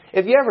watching,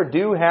 if you ever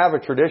do have a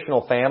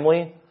traditional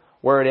family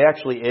where it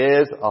actually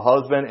is a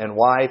husband and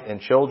wife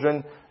and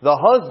children, the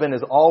husband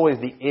is always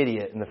the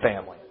idiot in the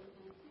family.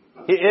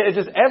 It's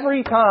just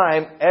every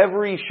time,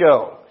 every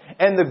show.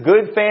 And the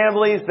good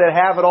families that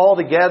have it all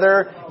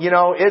together,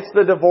 it's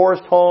the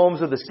divorced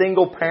homes or the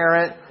single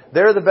parent.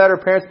 They're the better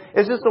parents.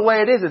 It's just the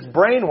way it is. It's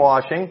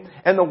brainwashing.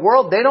 And the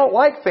world, they don't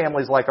like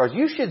families like ours.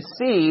 You should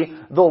see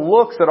the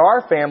looks that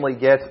our family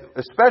gets,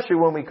 especially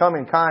when we come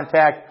in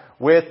contact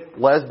with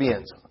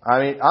lesbians. I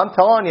mean, I'm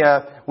telling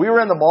you, we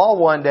were in the mall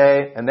one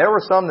day and there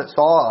were some that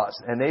saw us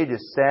and they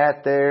just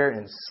sat there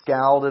and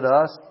scowled at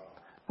us.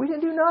 We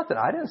didn't do nothing.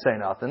 I didn't say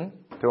nothing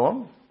to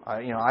them.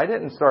 I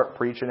didn't start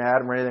preaching at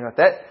them or anything like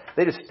that.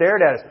 They just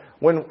stared at us.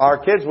 When our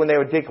kids, when they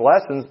would take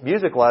lessons,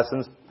 music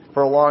lessons,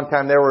 for a long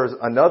time, there was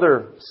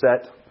another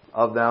set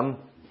of them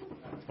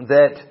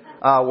that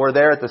were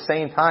there at the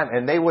same time,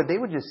 and they would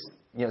just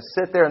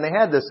sit there, and they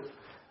had this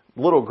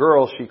little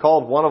girl. She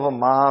called one of them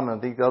Mom, and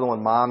I think the other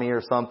one Mommy or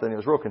something. It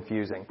was real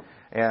confusing,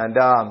 and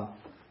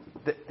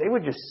they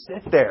would just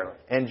sit there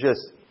and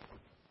just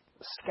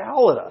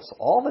scowl at us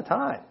all the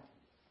time,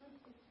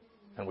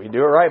 and we do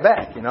it right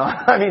back.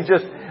 I mean,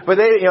 but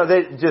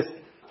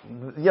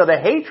the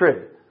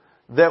hatred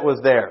that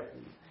was there,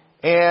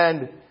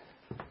 and.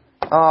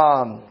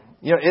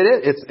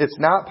 It's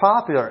not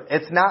popular.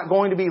 It's not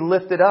going to be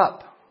lifted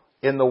up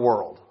in the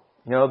world.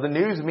 The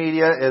news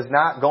media is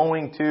not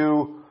going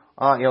to,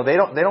 they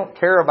don't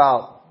care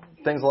about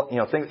things like,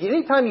 things.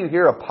 Anytime you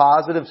hear a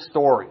positive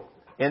story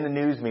in the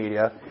news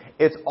media,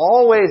 it's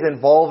always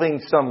involving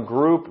some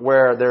group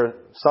where there's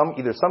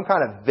either some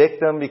kind of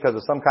victim because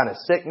of some kind of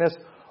sickness,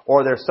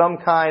 or there's some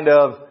kind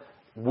of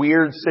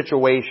weird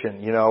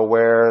situation,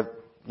 where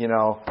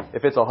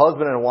if it's a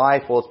husband and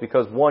wife, well, it's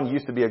because one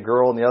used to be a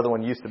girl and the other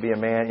one used to be a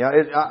man.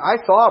 I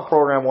saw a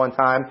program one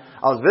time.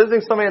 I was visiting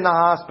somebody in the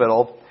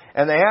hospital,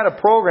 and they had a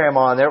program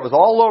on there. It was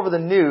all over the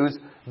news.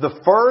 The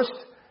first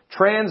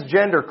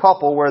transgender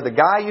couple where the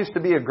guy used to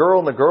be a girl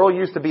and the girl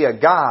used to be a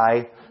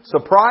guy,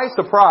 surprise,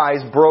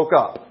 surprise, broke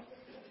up.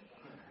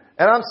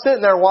 And I'm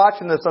sitting there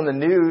watching this on the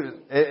news,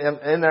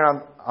 and there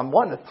I'm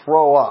wanting to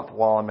throw up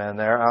while I'm in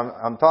there.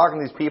 I'm talking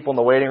to these people in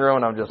the waiting room,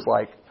 and I'm just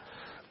like,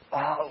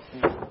 oh,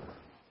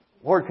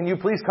 Lord, can you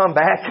please come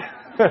back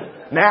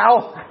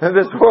now?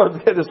 This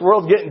world's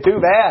getting too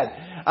bad.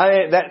 I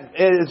mean,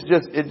 it's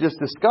just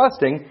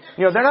disgusting.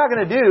 They're not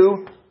going to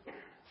do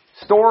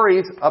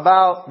stories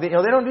about, they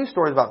don't do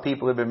stories about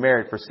people who've been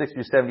married for 60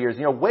 or 70 years.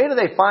 Wait till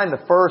they find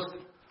the first,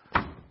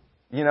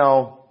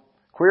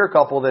 queer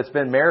couple that's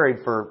been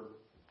married for,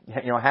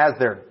 has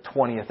their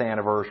 20th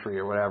anniversary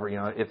or whatever.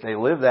 If they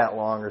live that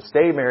long or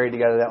stay married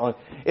together that long,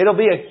 it'll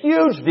be a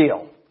huge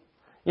deal.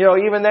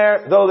 Even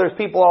there, though there's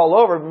people all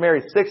over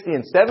married 60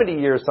 and 70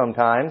 years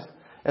sometimes,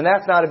 and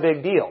that's not a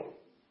big deal.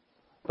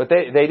 But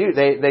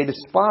they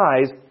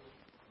despise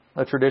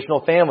a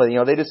traditional family.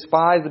 They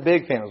despise the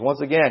big families.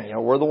 Once again,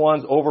 we're the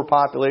ones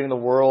overpopulating the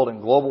world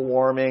and global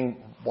warming,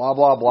 blah,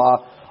 blah,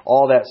 blah,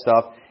 all that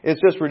stuff. It's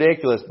just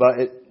ridiculous.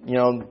 But,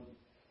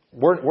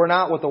 We're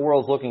not what the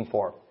world's looking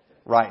for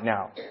right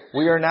now.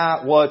 We are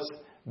not what's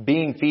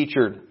being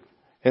featured.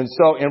 And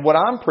what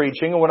I'm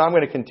preaching and what I'm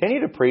going to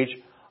continue to preach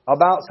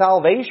about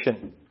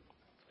salvation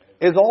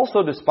is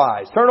also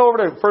despised. Turn over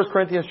to 1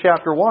 Corinthians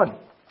chapter 1.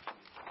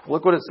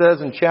 Look what it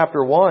says in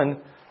chapter 1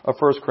 of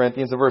 1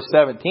 Corinthians, in verse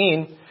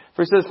 17.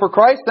 For it says, "For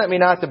Christ sent me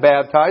not to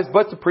baptize,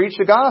 but to preach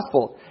the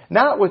gospel,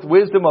 not with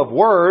wisdom of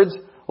words,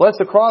 lest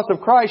the cross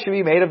of Christ should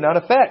be made of none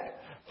effect.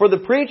 For the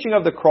preaching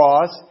of the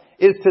cross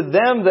is to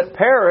them that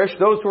perish,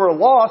 those who are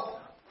lost,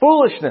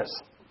 foolishness.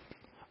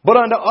 But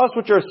unto us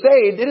which are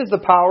saved, it is the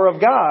power of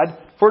God.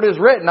 For it is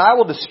written, I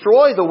will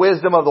destroy the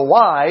wisdom of the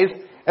wise,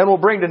 and will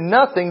bring to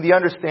nothing the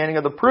understanding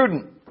of the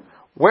prudent.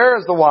 Where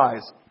is the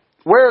wise?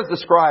 Where is the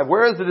scribe?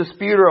 Where is the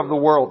disputer of the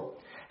world?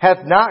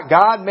 Hath not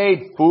God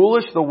made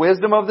foolish the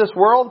wisdom of this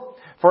world?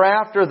 For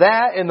after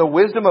that, in the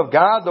wisdom of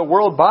God, the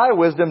world by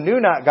wisdom knew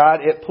not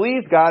God. It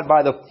pleased God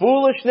by the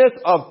foolishness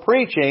of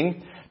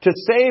preaching to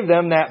save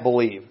them that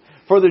believe.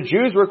 For the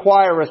Jews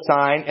require a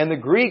sign, and the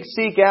Greeks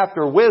seek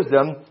after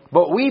wisdom,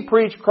 but we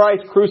preach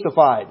Christ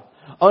crucified.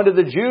 Unto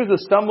the Jews a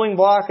stumbling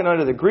block, and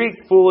unto the Greeks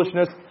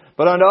foolishness.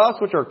 But unto us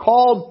which are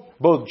called,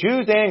 both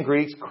Jews and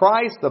Greeks,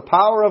 Christ the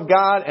power of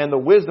God and the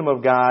wisdom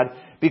of God,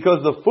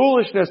 because the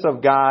foolishness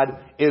of God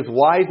is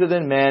wiser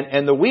than men,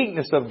 and the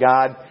weakness of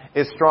God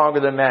is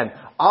stronger than men."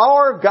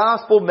 Our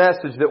gospel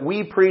message that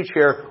we preach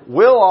here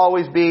will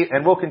always be,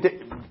 and will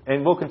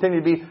continue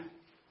to be,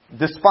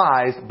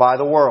 despised by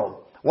the world.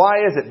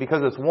 Why is it?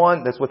 Because it's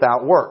one that's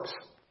without works.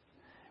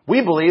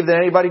 We believe that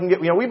anybody can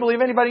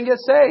get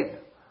saved.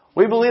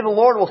 We believe the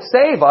Lord will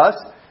save us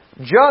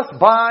just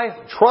by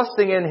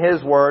trusting in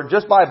His Word,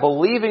 just by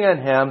believing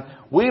in Him.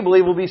 We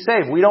believe we'll be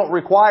saved. We don't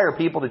require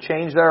people to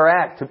change their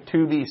act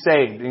to be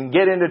saved and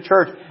get into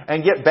church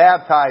and get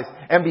baptized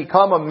and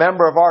become a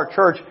member of our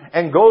church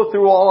and go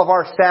through all of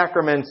our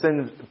sacraments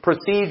and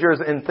procedures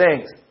and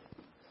things.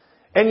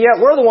 And yet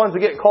we're the ones that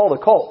get called a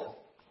cult.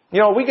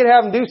 We could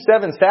have them do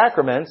 7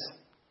 sacraments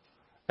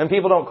and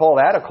people don't call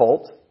that a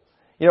cult.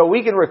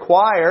 We can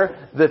require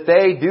that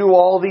they do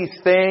all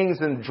these things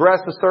and dress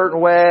a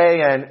certain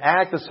way and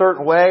act a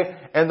certain way.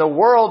 And the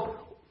world,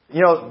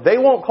 they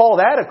won't call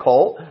that a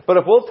cult. But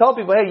if we'll tell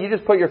people, hey, you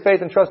just put your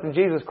faith and trust in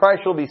Jesus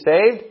Christ, you'll be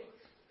saved.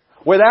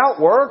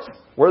 Without works,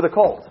 we're the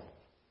cult.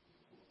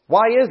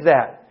 Why is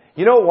that?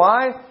 You know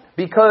why?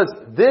 Because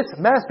this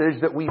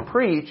message that we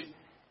preach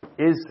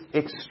is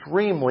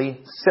extremely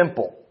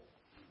simple.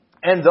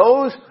 And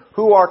those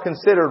who are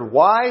considered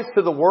wise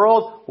to the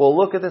world will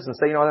look at this and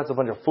say, that's a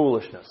bunch of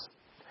foolishness.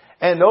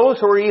 And those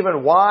who are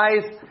even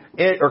wise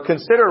or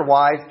considered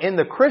wise in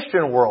the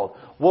Christian world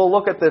will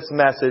look at this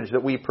message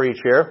that we preach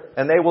here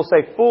and they will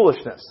say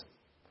foolishness.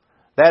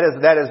 That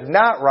is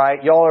not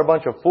right. Y'all are a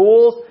bunch of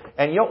fools.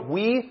 And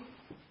we're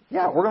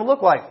going to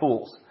look like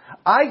fools.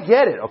 I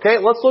get it. Okay,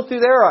 let's look through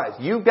their eyes.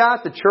 You've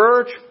got the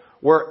church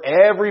where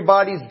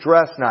everybody's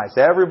dressed nice.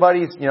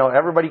 Everybody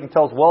can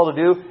tell us well to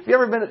do. Have you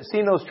ever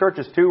seen those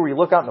churches too where you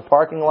look out in the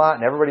parking lot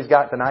and everybody's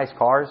got the nice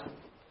cars?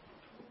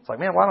 It's like,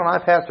 man, why don't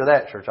I pastor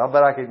that church? I'll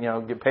bet I could,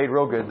 get paid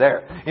real good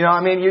there.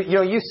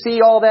 You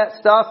see all that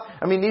stuff.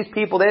 These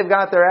people, they've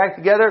got their act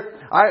together.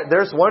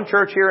 There's one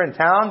church here in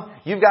town.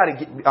 You've got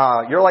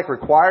to, you're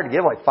required to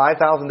give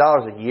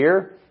 $5,000 a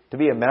year to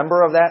be a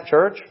member of that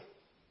church.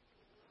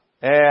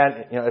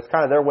 And, it's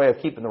kind of their way of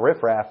keeping the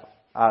riffraff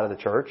out of the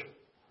church.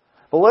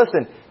 But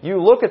listen,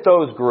 you look at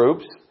those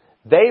groups,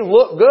 they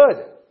look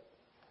good.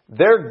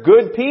 They're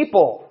good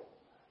people.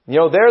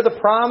 They're the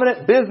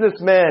prominent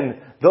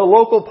businessmen, the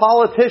local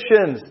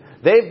politicians.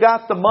 They've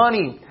got the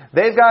money.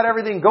 They've got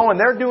everything going.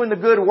 They're doing the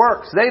good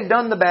works. They've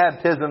done the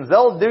baptisms.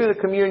 They'll do the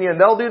communion.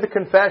 They'll do the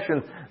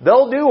confession.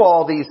 They'll do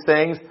all these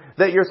things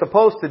that you're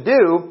supposed to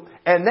do,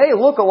 and they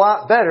look a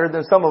lot better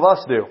than some of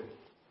us do.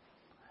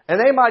 And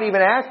they might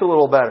even act a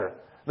little better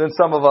than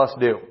some of us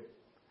do.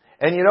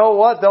 And you know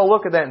what? They'll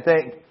look at that and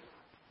think,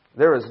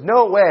 there is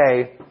no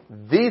way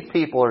these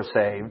people are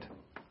saved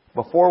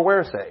before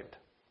we're saved.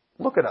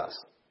 Look at us.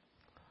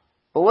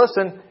 But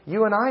listen,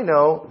 you and I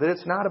know that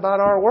it's not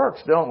about our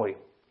works, don't we?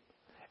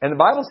 And the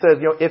Bible says,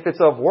 if it's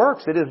of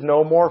works, it is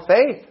no more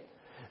faith.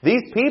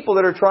 These people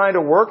that are trying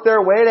to work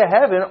their way to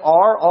heaven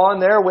are on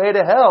their way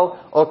to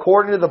hell,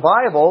 according to the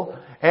Bible.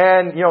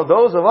 And,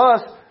 those of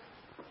us,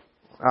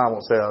 I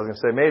won't say that. I was going to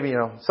say maybe,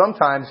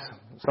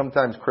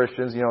 sometimes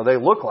Christians, they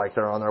look like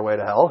they're on their way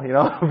to hell,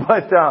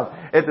 but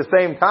at the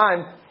same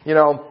time,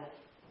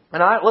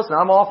 and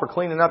I'm all for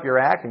cleaning up your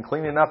act and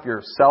cleaning up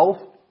yourself.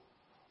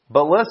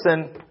 But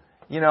listen,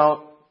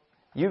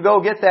 you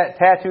go get that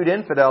tattooed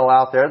infidel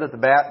out there that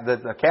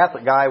the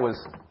Catholic guy was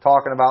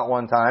talking about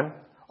one time,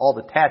 all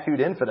the tattooed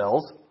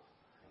infidels.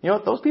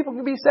 Those people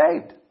can be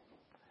saved.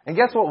 And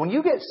guess what? When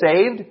you get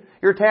saved,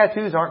 your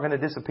tattoos aren't going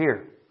to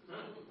disappear.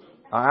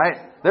 All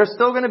right? They're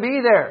still going to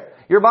be there.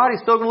 Your body's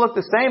still going to look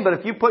the same, but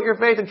if you put your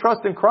faith and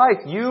trust in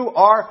Christ, you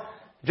are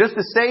just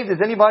as saved as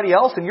anybody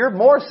else, and you're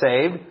more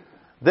saved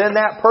than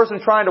that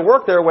person trying to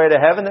work their way to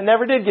heaven that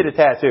never did get a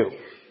tattoo.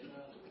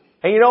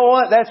 And you know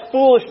what? That's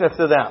foolishness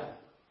to them.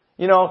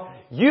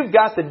 you've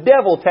got the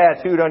devil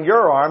tattooed on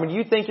your arm and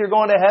you think you're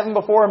going to heaven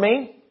before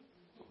me?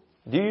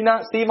 Do you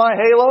not see my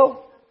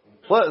halo?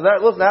 Listen,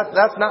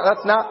 that's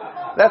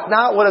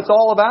not what it's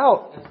all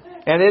about.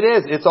 And it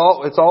is. It's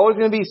always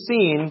going to be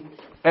seen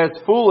as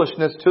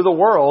foolishness to the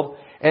world.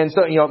 And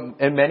so,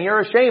 and many are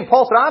ashamed.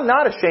 Paul said, I'm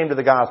not ashamed of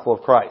the gospel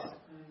of Christ.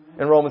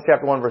 In Romans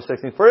chapter 1 verse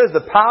 16. For it is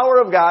the power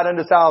of God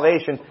unto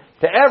salvation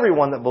to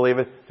everyone that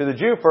believeth, to the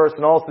Jew first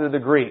and also to the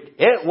Greek.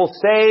 It will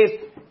save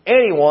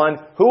anyone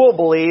who will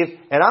believe,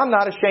 and I'm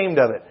not ashamed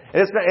of it.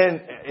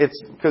 And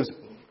it's because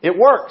it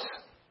works.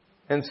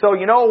 And so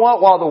you know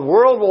what? While the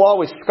world will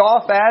always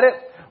scoff at it,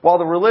 while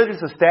the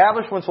religious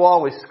establishments will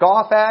always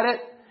scoff at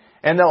it,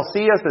 and they'll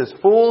see us as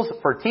fools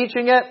for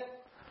teaching it,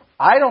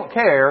 I don't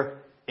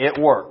care. It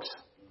works.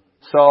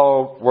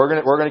 So we're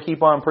gonna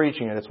keep on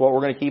preaching it. It's what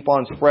we're gonna keep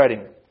on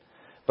spreading.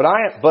 But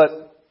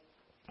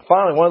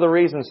finally, one of the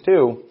reasons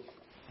too,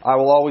 I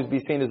will always be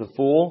seen as a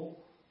fool.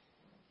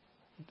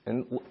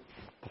 And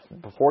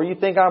before you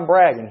think I'm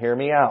bragging, hear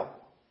me out.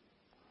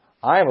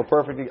 I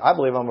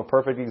believe I'm a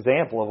perfect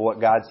example of what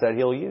God said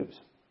He'll use.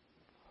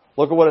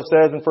 Look at what it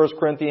says in 1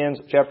 Corinthians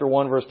chapter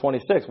 1 verse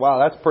 26. Wow,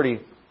 that's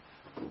pretty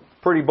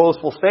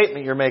boastful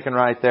statement you're making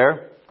right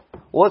there.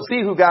 Well, let's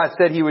see who God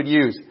said He would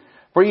use.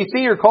 For you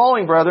see your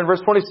calling, brethren,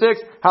 verse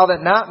 26, how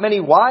that not many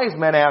wise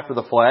men after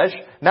the flesh,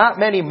 not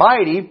many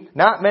mighty,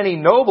 not many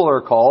noble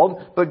are called,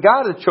 but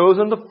God hath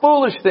chosen the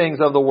foolish things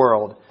of the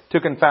world to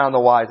confound the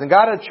wise. And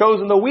God hath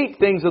chosen the weak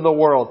things of the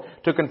world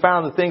to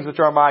confound the things which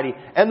are mighty.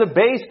 And the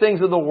base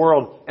things of the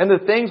world, and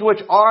the things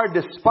which are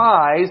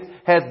despised,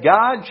 hath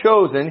God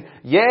chosen,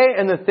 yea,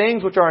 and the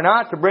things which are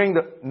not, to bring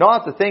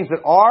not the things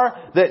that are,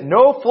 that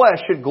no flesh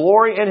should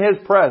glory in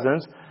His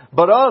presence.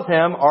 But of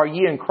Him are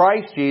ye in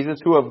Christ Jesus,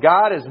 who of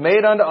God is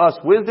made unto us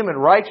wisdom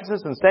and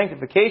righteousness and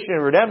sanctification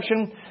and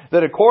redemption,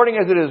 that according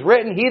as it is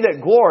written, He that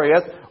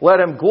glorieth,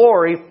 let him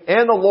glory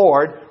in the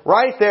Lord.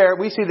 Right there,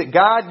 we see that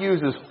God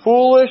uses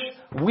foolish,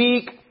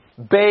 weak,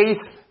 base,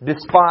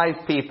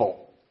 despised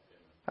people.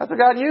 That's what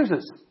God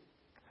uses.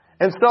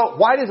 And so,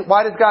 why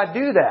does God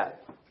do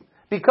that?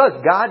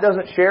 Because God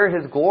doesn't share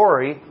His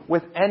glory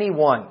with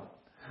anyone.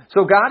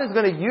 So God is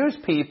going to use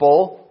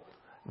people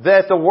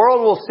that the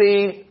world will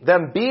see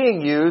them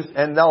being used,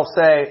 and they'll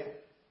say,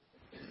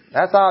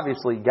 that's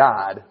obviously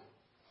God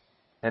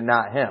and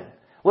not Him.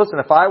 Listen,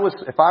 if I was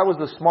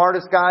the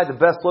smartest guy, the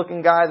best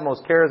looking guy, the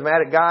most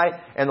charismatic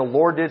guy, and the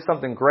Lord did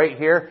something great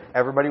here,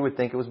 everybody would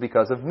think it was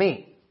because of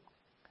me.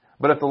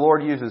 But if the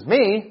Lord uses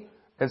me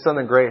and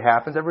something great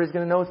happens, everybody's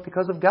going to know it's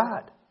because of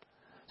God.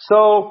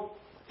 So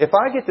if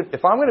I'm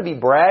going to be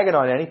bragging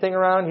on anything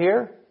around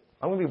here,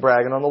 I'm going to be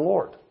bragging on the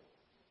Lord.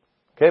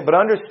 Okay, but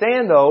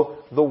understand though,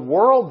 the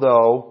world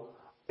though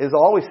is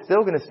always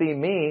still going to see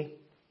me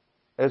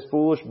as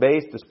foolish,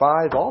 base,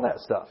 despised, all that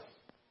stuff.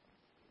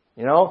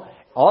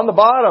 On the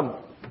bottom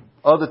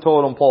of the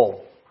totem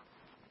pole.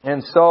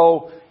 And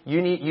so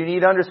you need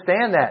to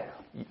understand that.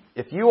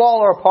 If you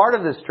all are a part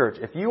of this church,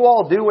 if you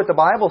all do what the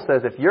Bible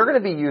says, if you're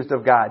going to be used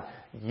of God,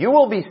 you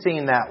will be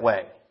seen that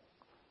way.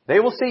 They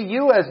will see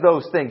you as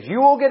those things.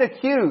 You will get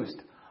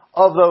accused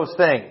of those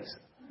things.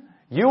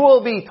 You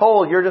will be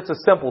told you're just a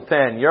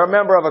simpleton. You're a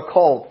member of a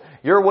cult.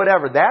 You're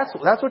whatever. That's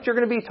what you're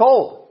going to be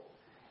told.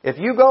 If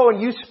you go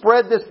and you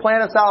spread this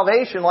plan of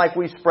salvation like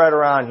we spread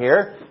around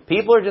here,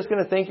 people are just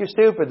going to think you're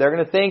stupid. They're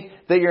going to think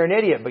that you're an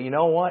idiot. But you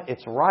know what?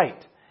 It's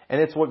right. And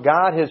it's what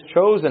God has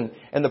chosen.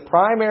 And the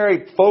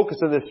primary focus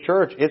of this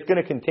church, it's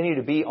going to continue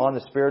to be on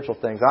the spiritual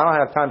things. I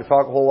don't have time to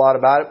talk a whole lot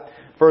about it.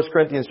 1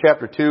 Corinthians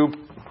chapter 2,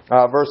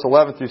 verse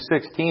 11 through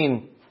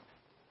 16.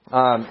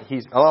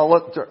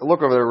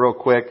 Look over there real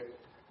quick.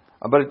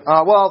 We don't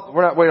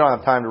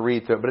have time to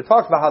read through it, but it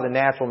talks about how the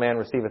natural man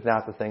receiveth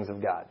not the things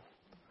of God.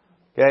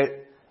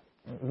 Okay?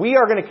 We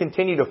are going to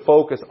continue to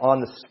focus on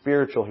the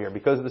spiritual here,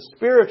 because the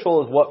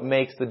spiritual is what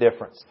makes the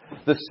difference.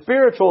 The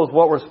spiritual is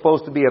what we're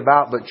supposed to be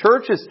about, but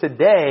churches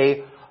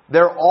today,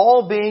 they're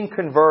all being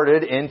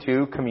converted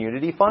into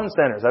community fun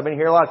centers. I've been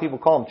hearing a lot of people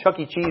call them Chuck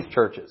E. Cheese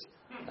churches.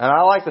 And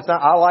I like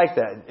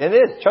that. It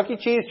is Chuck E.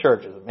 Cheese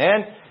churches.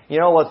 Man,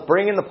 let's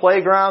bring in the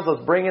playgrounds,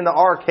 let's bring in the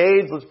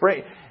arcades, let's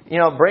bring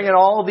in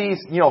all these,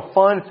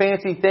 fun,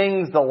 fancy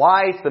things, the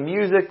lights, the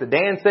music, the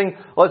dancing.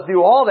 Let's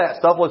do all that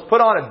stuff. Let's put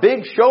on a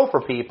big show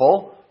for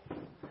people.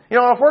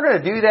 If we're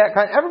going to do that,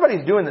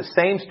 everybody's doing the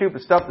same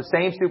stupid stuff, the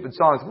same stupid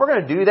songs. If we're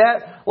going to do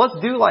that, let's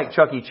do like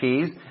Chuck E.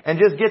 Cheese and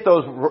just get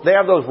they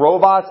have those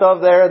robots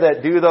up there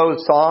that do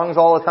those songs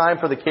all the time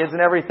for the kids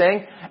and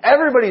everything.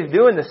 Everybody's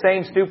doing the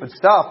same stupid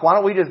stuff. Why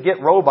don't we just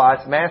get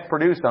robots, mass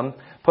produce them,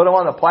 put them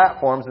on the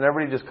platforms, and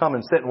everybody just come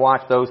and sit and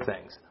watch those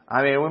things?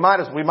 I mean, we might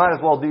as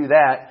well do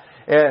that,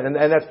 and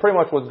that's pretty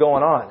much what's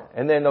going on.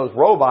 And then those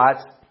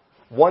robots,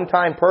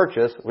 one-time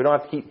purchase, we don't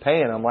have to keep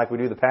paying them like we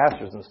do the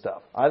pastors and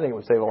stuff. I think it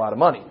would save a lot of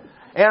money.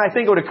 And I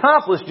think it would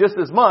accomplish just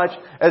as much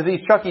as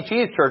these Chuck E.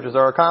 Cheese churches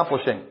are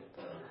accomplishing.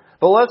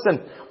 But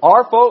listen,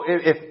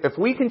 if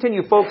we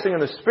continue focusing on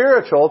the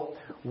spiritual,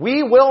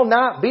 we will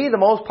not be the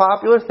most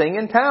popular thing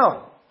in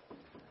town.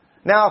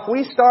 Now, if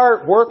we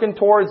start working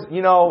towards,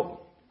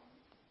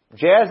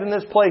 jazzing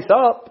this place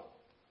up,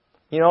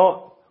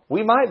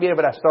 we might be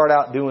able to start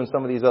out doing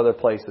some of these other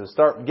places,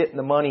 start getting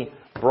the money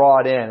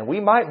brought in. We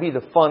might be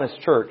the funnest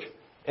church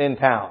in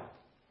town.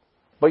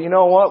 But you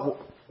know what?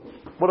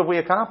 What have we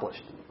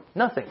accomplished?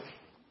 Nothing.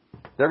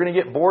 They're going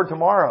to get bored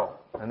tomorrow,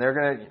 and they're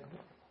going to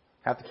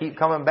have to keep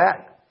coming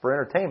back for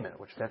entertainment,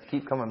 which they have to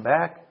keep coming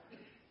back.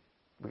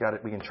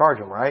 We can charge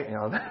them, right?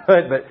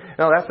 But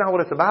no, that's not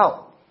what it's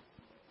about.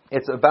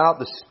 It's about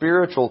the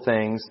spiritual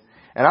things.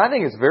 And I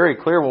think it's very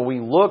clear when we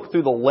look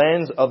through the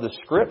lens of the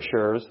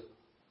Scriptures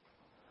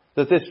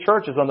that this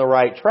church is on the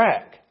right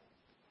track.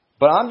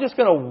 But I'm just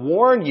going to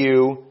warn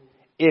you,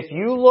 if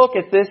you look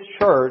at this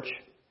church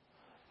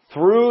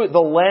through the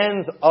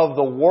lens of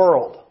the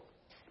world,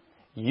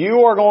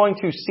 you are going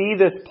to see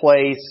this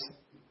place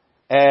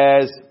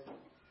as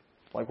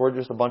like we're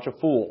just a bunch of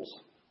fools.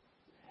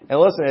 And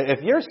listen,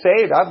 if you're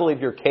saved, I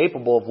believe you're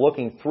capable of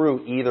looking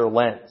through either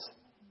lens.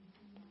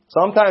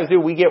 Sometimes,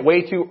 we get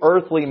way too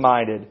earthly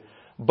minded.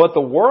 But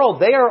the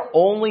world, they are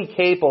only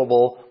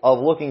capable of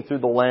looking through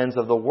the lens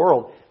of the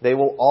world. They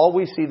will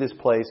always see this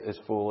place as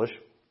foolish.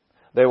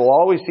 They will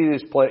always see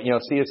this place,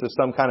 see us as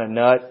some kind of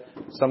nut,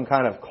 some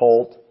kind of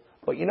cult.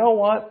 But you know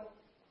what?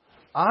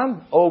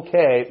 I'm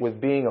okay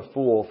with being a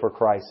fool for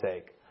Christ's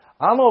sake.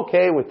 I'm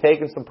okay with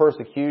taking some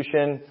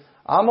persecution.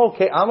 I'm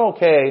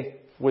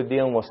okay with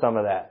dealing with some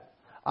of that.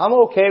 I'm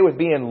okay with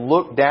being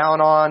looked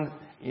down on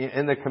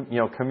in the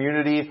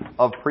community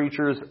of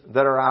preachers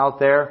that are out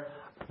there.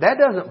 That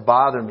doesn't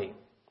bother me.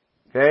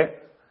 Okay?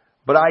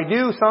 But I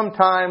do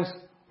sometimes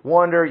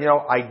wonder,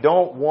 I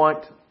don't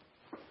want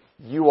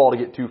you all to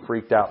get too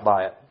freaked out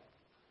by it.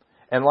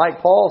 And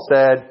like Paul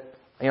said,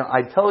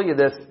 I tell you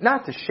this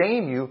not to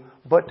shame you,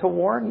 but to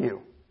warn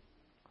you.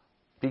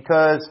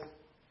 Because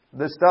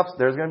there's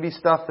going to be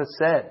stuff that's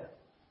said.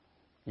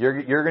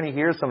 You're going to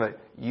hear some of it.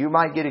 You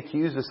might get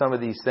accused of some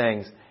of these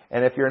things.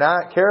 And if you're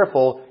not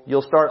careful,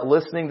 you'll start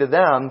listening to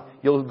them.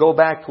 You'll go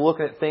back to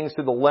looking at things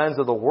through the lens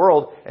of the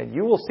world, and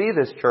you will see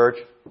this church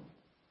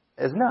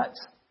as nuts.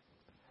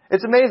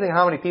 It's amazing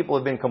how many people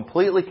have been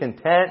completely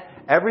content.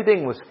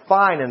 Everything was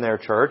fine in their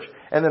church.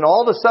 And then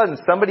all of a sudden,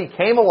 somebody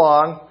came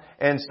along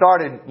and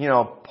started,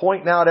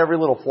 pointing out every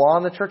little flaw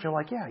in the church. And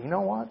like, yeah, you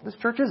know what? This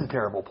church is a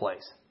terrible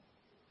place.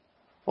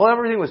 Well,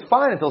 everything was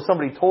fine until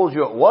somebody told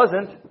you it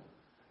wasn't.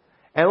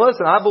 And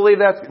listen, I believe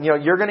that's,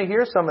 you're going to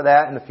hear some of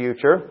that in the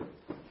future.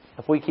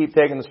 If we keep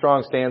taking the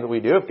strong stand that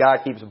we do, if God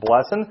keeps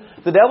blessing,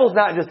 the devil's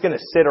not just going to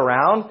sit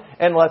around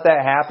and let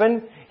that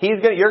happen.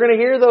 You're going to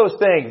hear those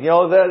things.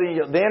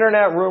 The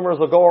internet rumors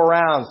will go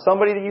around.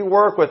 Somebody that you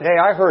work with, hey,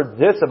 I heard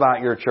this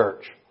about your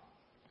church.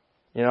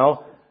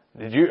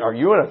 Are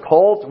you in a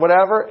cult?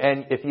 Whatever.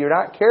 And if you're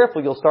not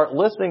careful, you'll start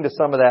listening to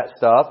some of that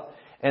stuff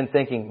and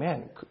thinking,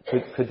 man,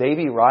 could they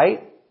be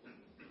right?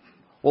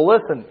 Well,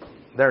 listen,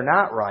 they're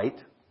not right.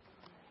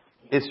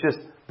 It's just,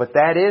 but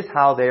that is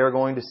how they are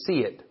going to see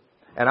it.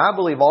 And I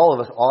believe all of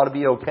us ought to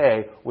be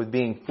okay with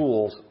being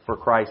fools for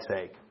Christ's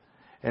sake.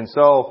 And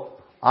so,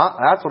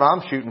 that's what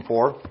I'm shooting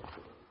for.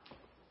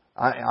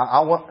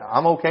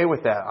 I'm okay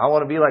with that. I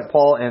want to be like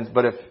Paul.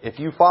 But if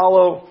you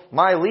follow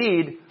my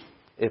lead,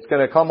 it's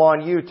going to come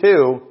on you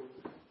too.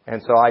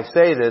 And so I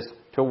say this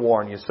to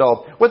warn you.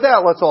 So with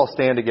that, let's all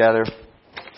stand together.